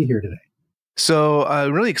 Great to be here today. So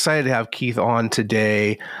really excited to have Keith on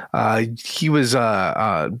today. He was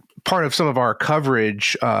part of some of our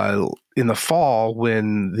coverage in the fall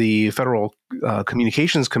when the Federal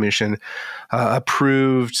Communications Commission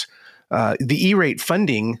approved the E-rate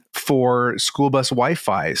funding for school bus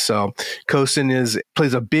Wi-Fi. So COSN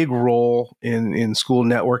plays a big role in school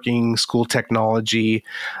networking, school technology.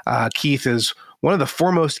 Keith is one of the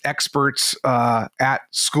foremost experts at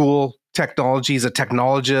school technology. He's a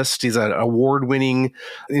technologist. He's an award-winning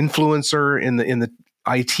influencer in the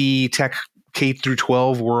IT tech K through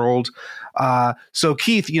 12 world. So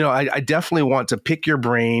Keith, I definitely want to pick your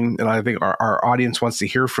brain, and I think our audience wants to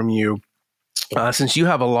hear from you, since you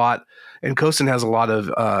have a lot, and COSN has a lot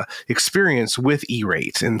of experience with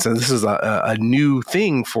E-rate. And so this is a new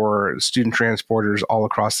thing for student transporters all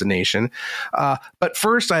across the nation. But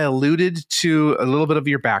first, I alluded to a little bit of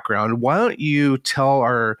your background. Why don't you tell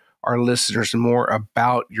our listeners more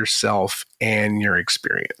about yourself and your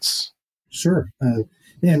experience? Sure.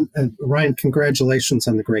 And Ryan, congratulations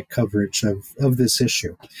on the great coverage of this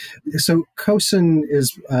issue. So COSN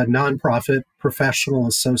is a nonprofit professional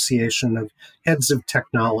association of heads of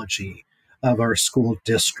technology of our school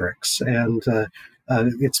districts. And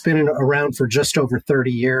it's been around for just over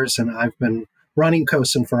 30 years, and I've been running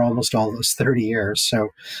COSN for almost all those 30 years. So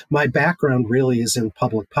my background really is in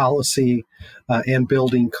public policy and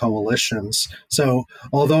building coalitions. So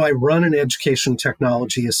although I run an education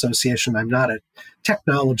technology association, I'm not a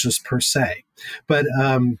technologist per se. But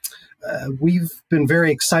we've been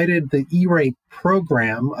very excited. The E-rate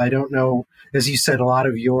program, I don't know, as you said, a lot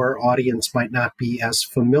of your audience might not be as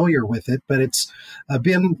familiar with it, but it's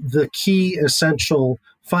been the key essential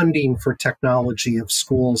funding for technology of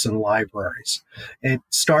schools and libraries. It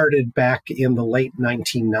started back in the late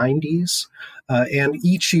 1990s, and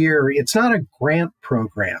each year, it's not a grant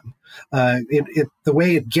program. The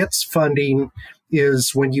way it gets funding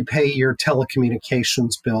is when you pay your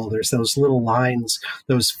telecommunications bill, there's those little lines,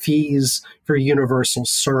 those fees for universal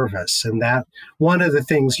service. And that one of the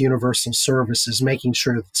things universal service is making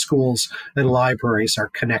sure that schools and libraries are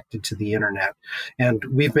connected to the internet. And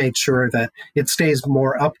we've made sure that it stays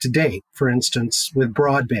more up to date, for instance, with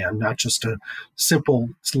broadband, not just a simple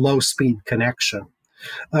low speed connection.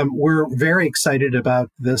 We're very excited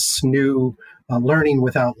about this new Learning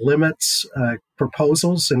Without Limits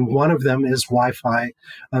proposals, and one of them is Wi-Fi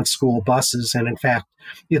on school buses. And in fact,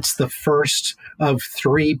 it's the first of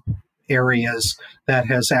 3 areas that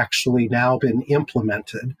has actually now been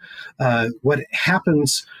implemented. What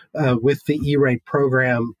happens with the E-rate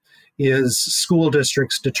program is school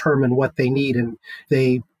districts determine what they need, and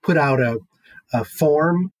they put out a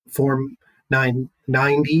form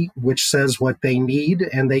 990, which says what they need,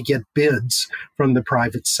 and they get bids from the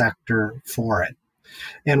private sector for it.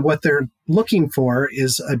 And what they're looking for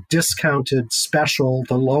is a discounted special,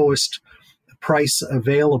 the lowest price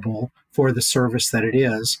available for the service that it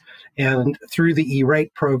is. And through the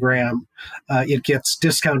E-rate program, it gets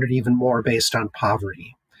discounted even more based on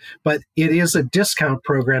poverty. But it is a discount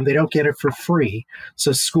program. They don't get it for free.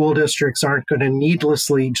 So school districts aren't going to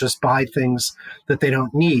needlessly just buy things that they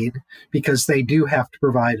don't need, because they do have to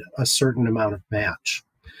provide a certain amount of match.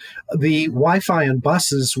 The Wi-Fi on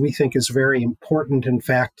buses, we think, is very important. In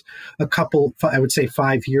fact, I would say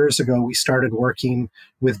 5 years ago, we started working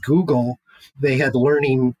with Google. They had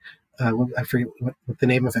learning, I forget what the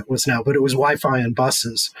name of it was now, but it was Wi-Fi on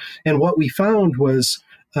buses. And what we found was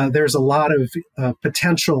there's a lot of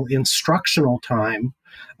potential instructional time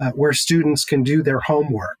where students can do their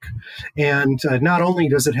homework. And not only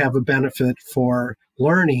does it have a benefit for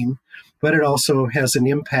learning, but it also has an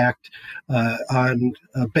impact on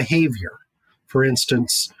behavior. For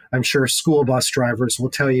instance, I'm sure school bus drivers will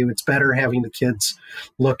tell you it's better having the kids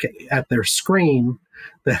look at their screen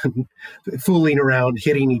than fooling around,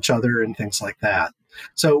 hitting each other and things like that.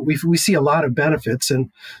 So we see a lot of benefits,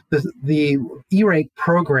 and the E-rate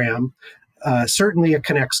program, certainly it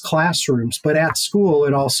connects classrooms, but at school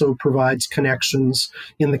it also provides connections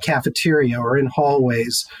in the cafeteria or in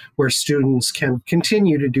hallways where students can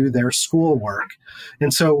continue to do their schoolwork.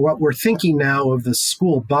 And so what we're thinking now of the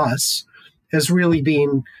school bus as really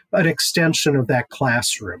being an extension of that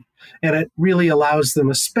classroom. And it really allows them,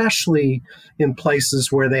 especially in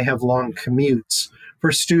places where they have long commutes,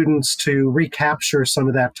 for students to recapture some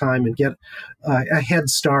of that time and get a head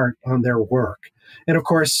start on their work. And of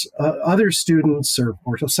course, other students,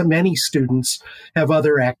 or so many students, have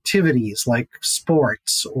other activities like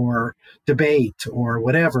sports or debate or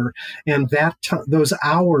whatever. And those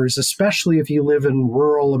hours, especially if you live in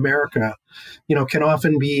rural America, can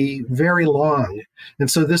often be very long. And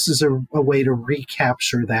so this is a way to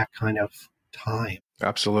recapture that kind of time.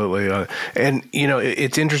 Absolutely. And,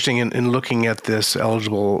 it's interesting in looking at this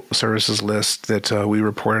eligible services list that we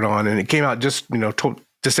reported on, and it came out just,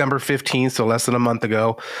 December 15th, so less than a month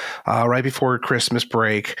ago, right before Christmas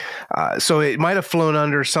break. So it might have flown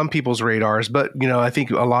under some people's radars, but, I think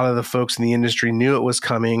a lot of the folks in the industry knew it was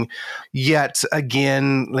coming. Yet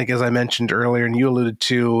again, like as I mentioned earlier, and you alluded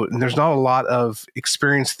to, there's not a lot of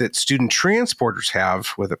experience that student transporters have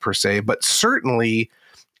with it per se, but certainly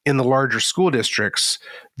in the larger school districts,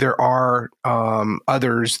 there are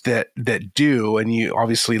others that do, and you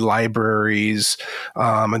obviously libraries.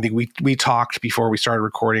 I think we talked before we started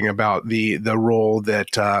recording about the role that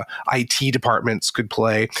IT departments could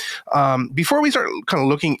play. Before we start kind of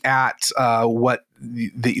looking at what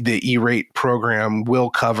the E-rate program will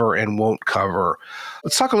cover and won't cover,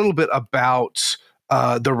 let's talk a little bit about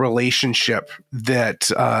the relationship that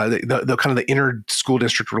the kind of the inter school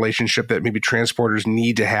district relationship that maybe transporters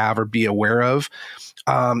need to have or be aware of.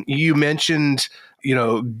 You mentioned,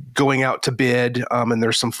 going out to bid, and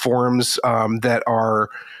there's some forms that are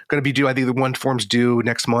going to be due. I think the one form's due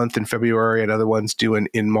next month in February, and other one's due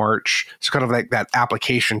in March. So kind of like that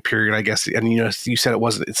application period, I guess. And you said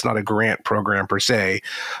it's not a grant program per se,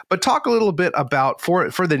 but talk a little bit about for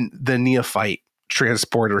the neophyte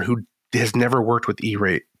transporter who has never worked with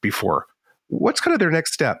E-rate before. What's kind of their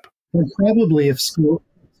next step? Well, probably if school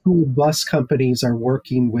bus companies are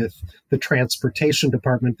working with the transportation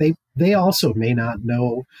department, they also may not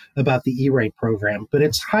know about the E-rate program, but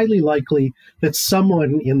it's highly likely that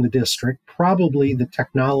someone in the district, probably the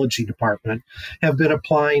technology department, have been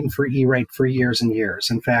applying for E-rate for years and years.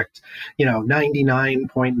 In fact,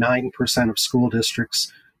 99.9% of school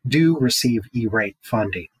districts do receive E-rate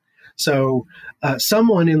funding. So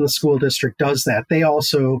someone in the school district does that.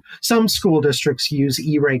 Some school districts use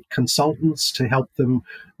E-rate consultants to help them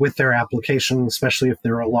with their application, especially if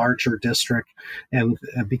they're a larger district. And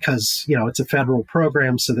because, it's a federal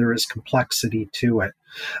program, so there is complexity to it.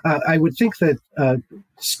 I would think that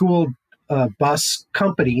school bus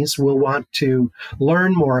companies will want to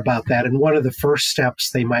learn more about that. And one of the first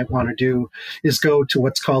steps they might want to do is go to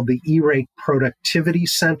what's called the E-rate Productivity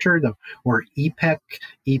Center, or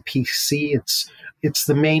EPC. It's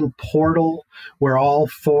the main portal where all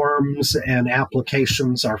forms and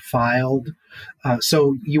applications are filed.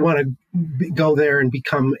 So you want to go there and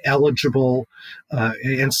become eligible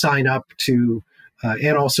and sign up to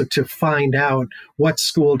and also to find out what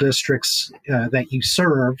school districts that you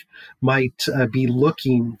serve might be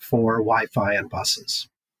looking for Wi-Fi on buses.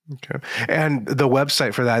 Okay. And the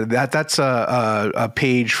website for that's a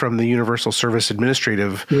page from the Universal Service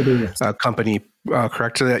Administrative Company,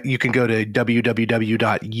 correct? So that you can go to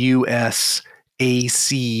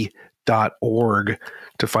www.usac.org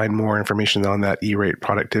to find more information on that E-rate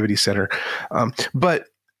Productivity Center. But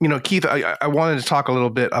Keith, I wanted to talk a little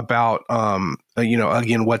bit about,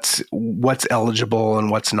 again, what's eligible and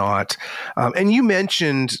what's not. And you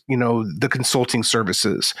mentioned, the consulting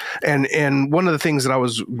services. And one of the things that I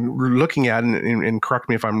was looking at, and correct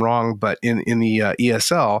me if I'm wrong, but in the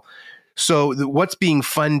ESL, so what's being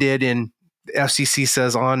funded in FCC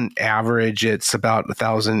says on average, it's about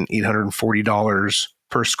 $1,840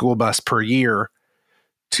 per school bus per year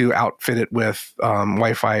to outfit it with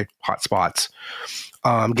Wi-Fi hotspots.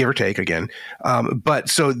 Give or take again. But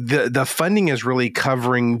so the funding is really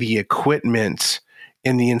covering the equipment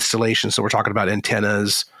in the installation. So we're talking about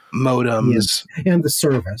antennas, modems, yes. And the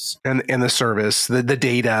service. And the service, the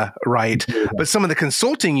data, right? Yeah. But some of the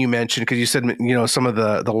consulting you mentioned, because you said, some of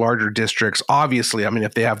the larger districts, obviously,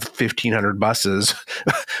 if they have 1,500 buses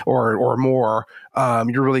or more,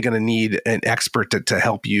 you're really going to need an expert to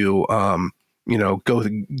help you go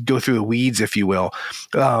through the weeds, if you will.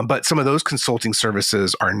 But some of those consulting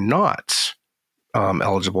services are not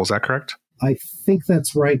eligible. Is that correct? I think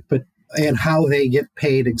that's right. And how they get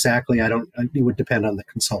paid exactly, it would depend on the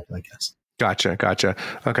consultant, I guess. Gotcha.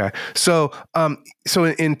 Okay. So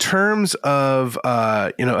in terms of,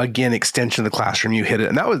 again, extension of the classroom, you hit it.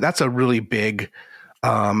 And that's a really big,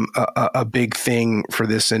 a big thing for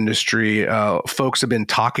this industry. Folks have been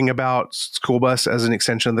talking about school bus as an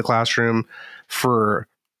extension of the classroom for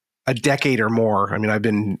a decade or more. I've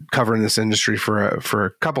been covering this industry for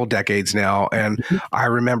a couple decades now, and I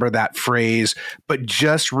remember that phrase. But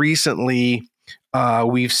just recently,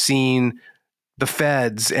 we've seen the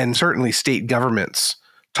feds and certainly state governments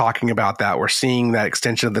talking about that. We're seeing that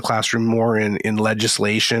extension of the classroom more in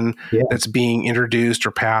legislation that's being introduced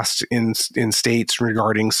or passed in states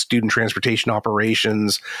regarding student transportation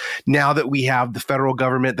operations. Now that we have the federal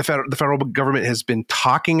government, the federal government has been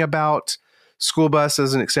talking about school bus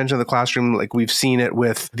as an extension of the classroom. Like we've seen it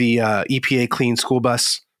with the EPA Clean School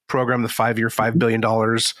Bus program, the 5-year, $5 billion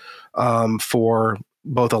for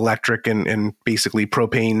both electric and basically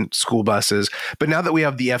propane school buses. But now that we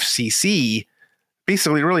have the FCC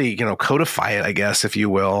basically really, codify it, I guess, if you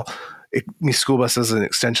will, school bus as an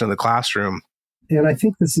extension of the classroom. And I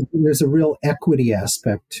think there's a real equity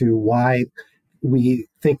aspect to why we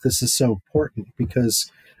think this is so important,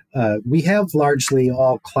 because we have largely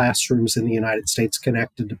all classrooms in the United States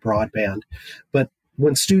connected to broadband, but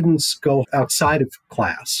when students go outside of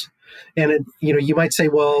class. And, you might say,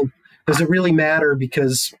 well, does it really matter?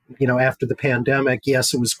 Because, after the pandemic,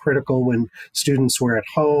 yes, it was critical when students were at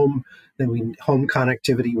home. Home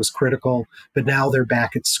connectivity was critical, but now they're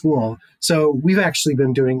back at school. So we've actually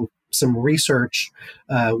been doing some research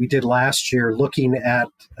we did last year looking at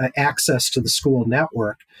access to the school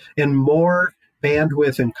network, and more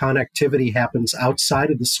bandwidth and connectivity happens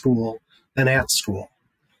outside of the school than at school.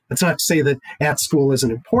 That's not to say that at school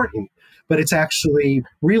isn't important, but it's actually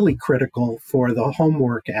really critical for the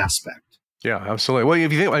homework aspect. Yeah, absolutely. Well,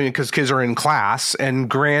 if you think, because kids are in class, and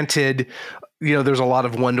granted, there's a lot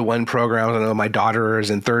of one-to-one programs. I know my daughter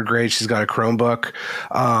is in third grade. She's got a Chromebook.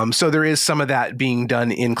 So there is some of that being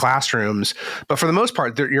done in classrooms. But for the most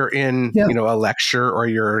part, you're in, a lecture, or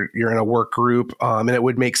you're in a work group. And it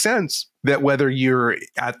would make sense that whether you're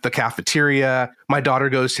at the cafeteria, my daughter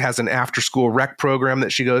has an after-school rec program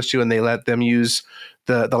that she goes to, and they let them use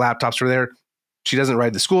the laptops for there. She doesn't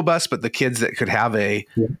ride the school bus, but the kids that could have a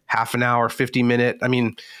half an hour, 50-minute.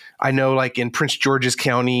 I know, like in Prince George's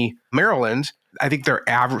County, Maryland, I think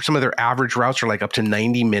some of their average routes are like up to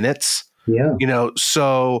 90 minutes. Yeah.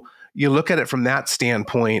 So you look at it from that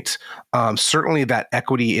standpoint, certainly that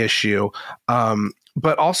equity issue.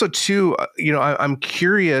 But also too, I'm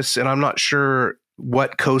curious, and I'm not sure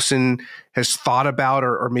what COSN has thought about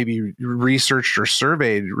or maybe researched or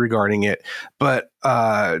surveyed regarding it. But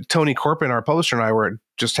Tony Corpin, our publisher, and I were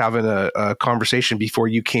just having a conversation before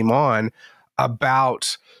you came on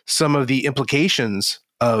about some of the implications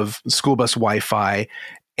of school bus Wi-Fi.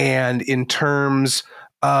 And in terms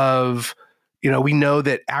of, we know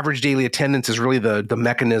that average daily attendance is really the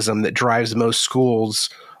mechanism that drives most schools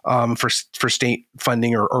for state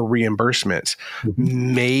funding or reimbursement.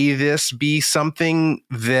 Mm-hmm. May this be something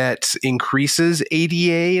that increases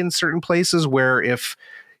ADA in certain places, where if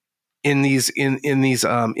in these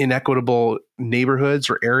inequitable neighborhoods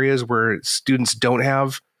or areas where students don't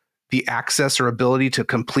have the access or ability to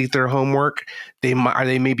complete their homework, they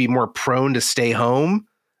may be more prone to stay home,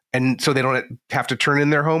 and so they don't have to turn in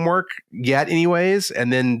their homework yet anyways,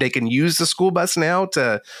 and then they can use the school bus now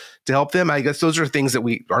to help them. I guess those are things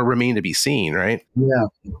that remain to be seen, right? Yeah.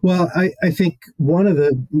 Well, I think one of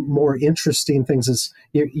the more interesting things is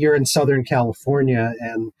you're in Southern California,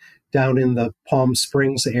 and down in the Palm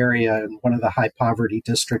Springs area, in one of the high poverty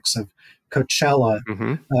districts of Coachella,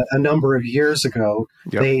 a number of years ago,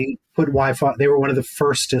 they put Wi-Fi. They were one of the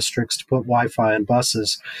first districts to put Wi-Fi on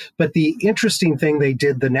buses. But the interesting thing they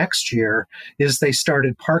did the next year is they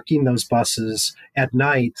started parking those buses at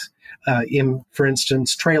night in, for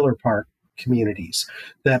instance, trailer park communities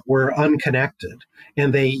that were unconnected.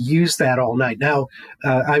 And they used that all night. Now,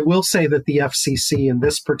 I will say that the FCC in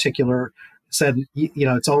this particular said,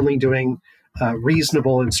 it's only doing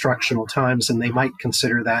reasonable instructional times, and they might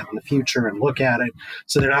consider that in the future and look at it.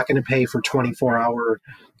 So they're not going to pay for 24-hour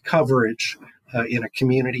coverage in a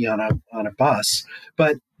community on a bus.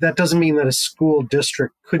 But that doesn't mean that a school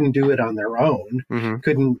district couldn't do it on their own.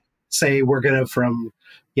 Couldn't say we're going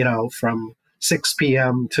to from 6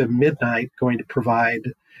 p.m. to midnight going to provide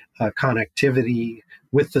connectivity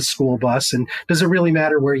with the school bus. And does it really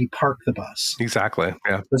matter where you park the bus? Exactly.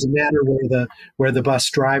 Yeah. Does it matter where the bus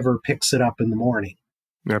driver picks it up in the morning?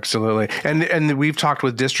 Absolutely. And we've talked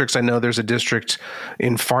with districts. I know there's a district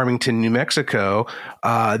in Farmington, New Mexico,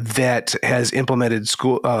 that has implemented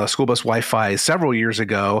school bus Wi-Fi several years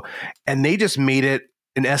ago, and they just made it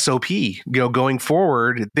an SOP, going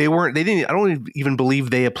forward. I don't even believe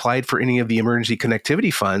they applied for any of the emergency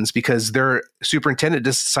connectivity funds, because their superintendent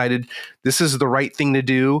just decided this is the right thing to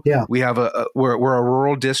do. Yeah. We have we're a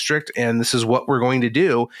rural district, and this is what we're going to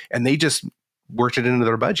do. And they just worked it into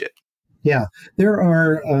their budget. Yeah, there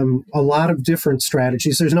are a lot of different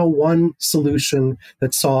strategies. There's no one solution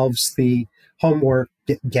that solves the homework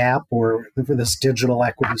gap or this digital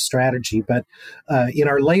equity strategy. But in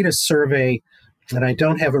our latest survey, and I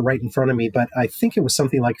don't have it right in front of me, but I think it was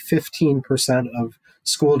something like 15% of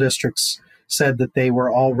school districts said that they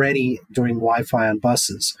were already doing Wi-Fi on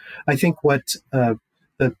buses. I think what the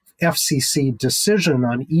FCC decision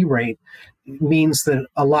on E-rate means that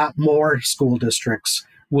a lot more school districts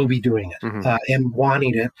will be doing it and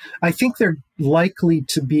wanting it. I think they're likely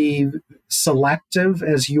to be selective,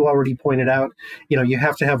 as you already pointed out. You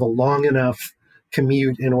have to have a long enough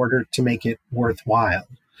commute in order to make it worthwhile.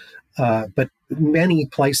 But many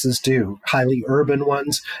places do, highly urban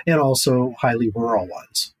ones and also highly rural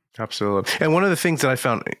ones. Absolutely. And one of the things that I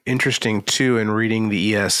found interesting too in reading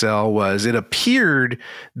the ESL was it appeared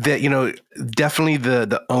that, definitely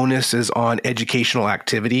the onus is on educational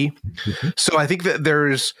activity. Mm-hmm. So I think that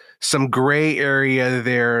there's some gray area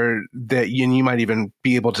there that you might even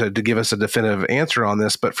be able to give us a definitive answer on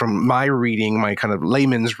this. But from my reading, my kind of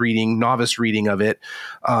layman's reading, novice reading of it,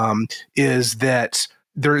 is that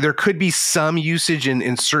there could be some usage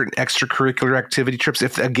in certain extracurricular activity trips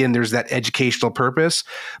if, again, there's that educational purpose,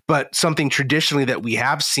 but something traditionally that we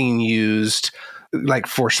have seen used like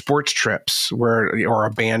for sports trips or a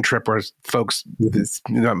band trip where folks,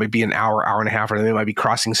 it might be an hour and a half, or they might be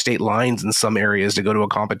crossing state lines in some areas to go to a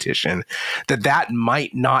competition, that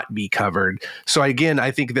might not be covered. So again,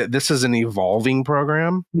 I think that this is an evolving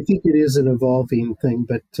program. I think it is an evolving thing,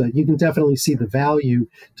 but you can definitely see the value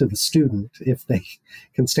to the student if they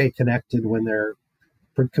can stay connected when they're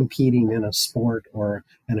competing in a sport or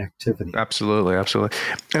an activity. Absolutely. Absolutely.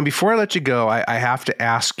 And before I let you go, I have to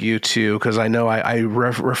ask you to, because I know I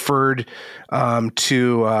referred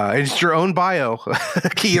to it's your own bio,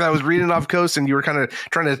 Keith. I was reading off Coast and you were kind of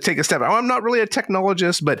trying to take a step. I'm not really a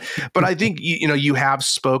technologist, but I think, you have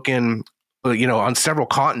spoken, on several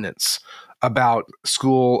continents about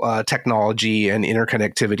school technology and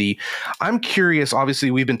interconnectivity. I'm curious,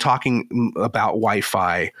 obviously, we've been talking about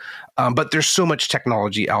Wi-Fi, but there's so much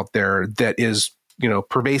technology out there that is,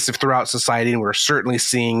 pervasive throughout society. And we're certainly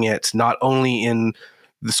seeing it not only in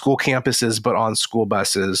the school campuses, but on school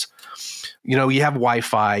buses. You have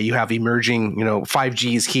Wi-Fi, you have emerging,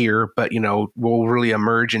 5G is here, but, will really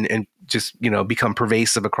emerge and just, become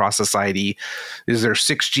pervasive across society. Is there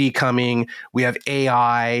 6G coming? We have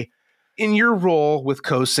AI. In your role with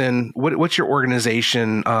COSIN, what's your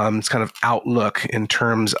organization's kind of outlook in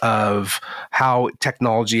terms of how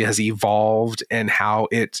technology has evolved and how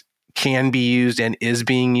it can be used and is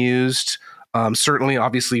being used? Certainly,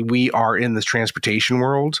 obviously, we are in the transportation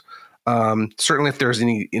world. Certainly, if there's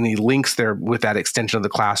any links there with that extension of the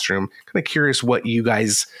classroom, kind of curious what you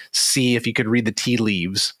guys see, if you could read the tea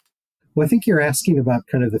leaves. Well, I think you're asking about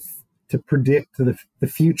kind of to predict the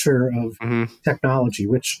future of technology,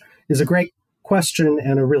 which is a great question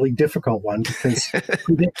and a really difficult one, because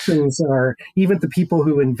predictions are, even the people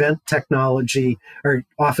who invent technology are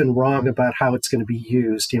often wrong about how it's going to be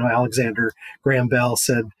used. Alexander Graham Bell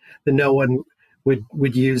said that no one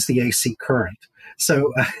would use the AC current.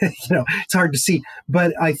 So, it's hard to see.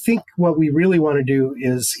 But I think what we really want to do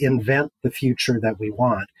is invent the future that we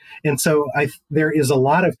want. And so there is a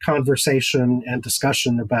lot of conversation and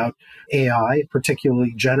discussion about AI,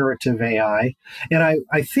 particularly generative AI. And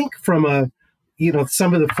I think from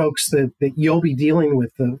some of the folks that you'll be dealing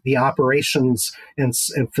with, the operations and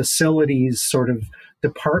facilities sort of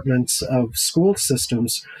departments of school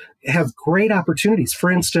systems have great opportunities.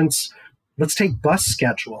 For instance, let's take bus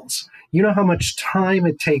schedules. You know how much time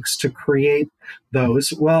it takes to create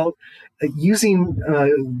those? Well, using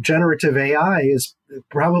generative AI is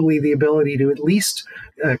probably the ability to at least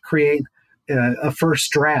create a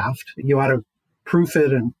first draft. You ought to proof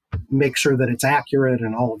it and make sure that it's accurate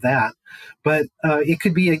and all of that. But it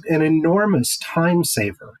could be an enormous time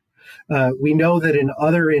saver. We know that in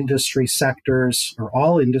other industry sectors, or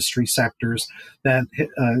all industry sectors, that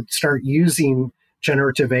start using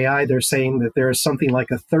generative AI, they're saying that there is something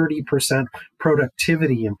like a 30%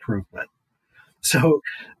 productivity improvement. So,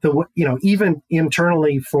 even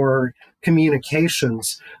internally for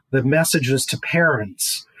communications, the messages to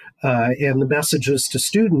parents and the messages to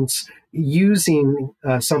students, using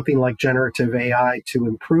something like generative AI to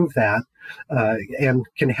improve that and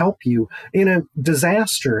can help you in a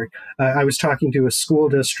disaster. I was talking to a school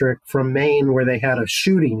district from Maine where they had a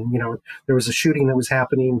shooting. There was a shooting that was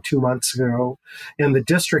happening 2 months ago, and the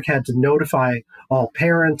district had to notify all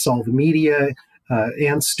parents, all the media,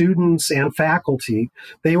 and students and faculty.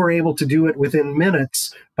 They were able to do it within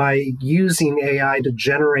minutes by using AI to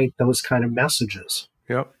generate those kind of messages.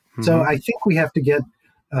 Yep. Mm-hmm. So I think we have to get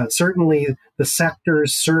certainly the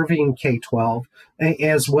sectors serving K-12,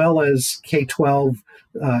 as well as K-12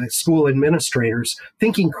 school administrators,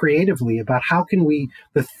 thinking creatively about how can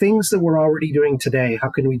the things that we're already doing today, how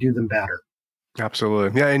can we do them better?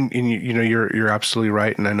 Absolutely. Yeah. And you're absolutely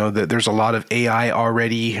right. And I know that there's a lot of AI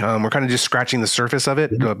already. We're kind of just scratching the surface of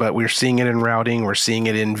it, but we're seeing it in routing. We're seeing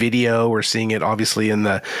it in video. We're seeing it obviously in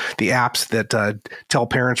the apps that tell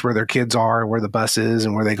parents where their kids are, where the bus is,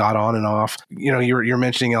 and where they got on and off. You're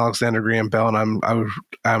mentioning Alexander Graham Bell, and I'm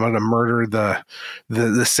going to murder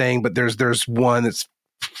the saying, but there's one that's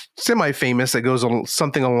semi-famous that goes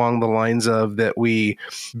something along the lines of that we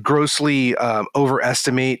grossly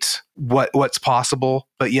overestimate what's possible,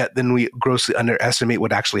 but yet then we grossly underestimate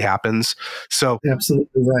what actually happens. So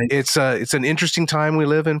absolutely right. It's an interesting time we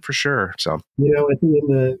live in for sure. So I think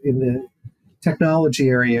in the technology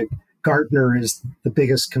area, Gartner is the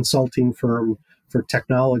biggest consulting firm for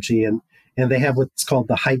technology, and they have what's called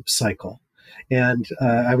the hype cycle. And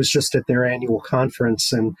I was just at their annual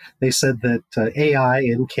conference, and they said that AI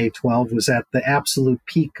in K-12 was at the absolute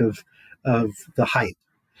peak of the hype.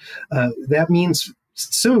 That means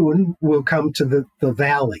soon we'll come to the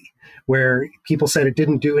valley, where people said it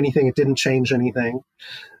didn't do anything, it didn't change anything.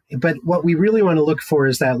 But what we really want to look for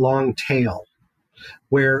is that long tail,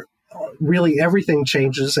 where really everything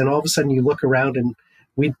changes, and all of a sudden you look around and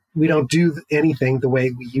we don't do anything the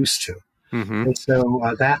way we used to. Mm-hmm. And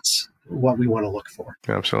so that's what we want to look for.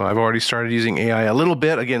 Absolutely. I've already started using AI a little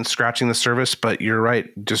bit, again, scratching the surface, but you're right.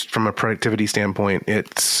 Just from a productivity standpoint,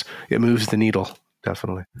 it moves the needle.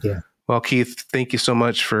 Definitely. Yeah. Well, Keith, thank you so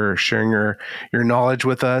much for sharing your knowledge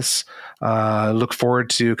with us. Look forward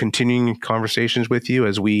to continuing conversations with you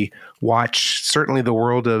as we watch certainly the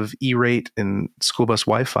world of E-rate and school bus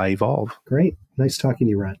Wi-Fi evolve. Great. Nice talking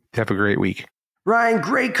to you, Ryan. Have a great week. Ryan,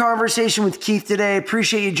 great conversation with Keith today.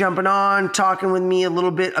 Appreciate you jumping on, talking with me a little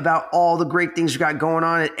bit about all the great things we got going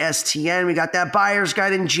on at STN. We got that buyer's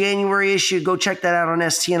guide in January issue. Go check that out on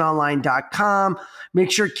stnonline.com.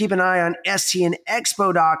 Make sure to keep an eye on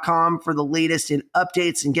stnexpo.com for the latest in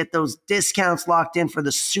updates and get those discounts locked in for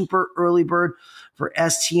the super early bird for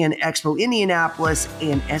STN Expo Indianapolis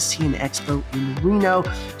and STN Expo in Reno.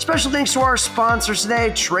 Special thanks to our sponsors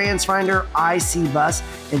today, TransFinder, IC Bus,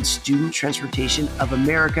 and Student Transportation of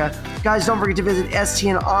America. Guys, don't forget to visit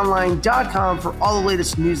stnonline.com for all the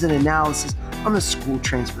latest news and analysis on the school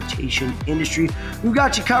transportation industry. We've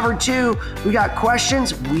got you covered too. We got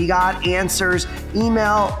questions, we got answers.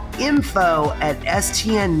 Email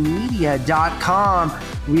info@stnmedia.com.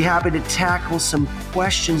 We'll be happy to tackle some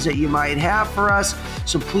questions that you might have for us.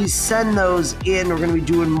 So please send those in. We're going to be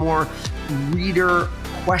doing more reader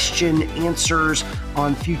question answers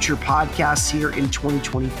on future podcasts here in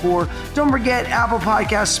 2024. Don't forget Apple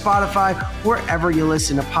Podcasts, Spotify, wherever you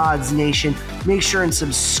listen to Pods Nation. Make sure and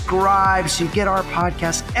subscribe so you get our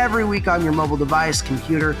podcast every week on your mobile device,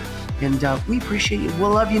 computer. And we appreciate you.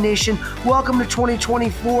 We'll love you, Nation. Welcome to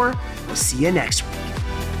 2024. We'll see you next week.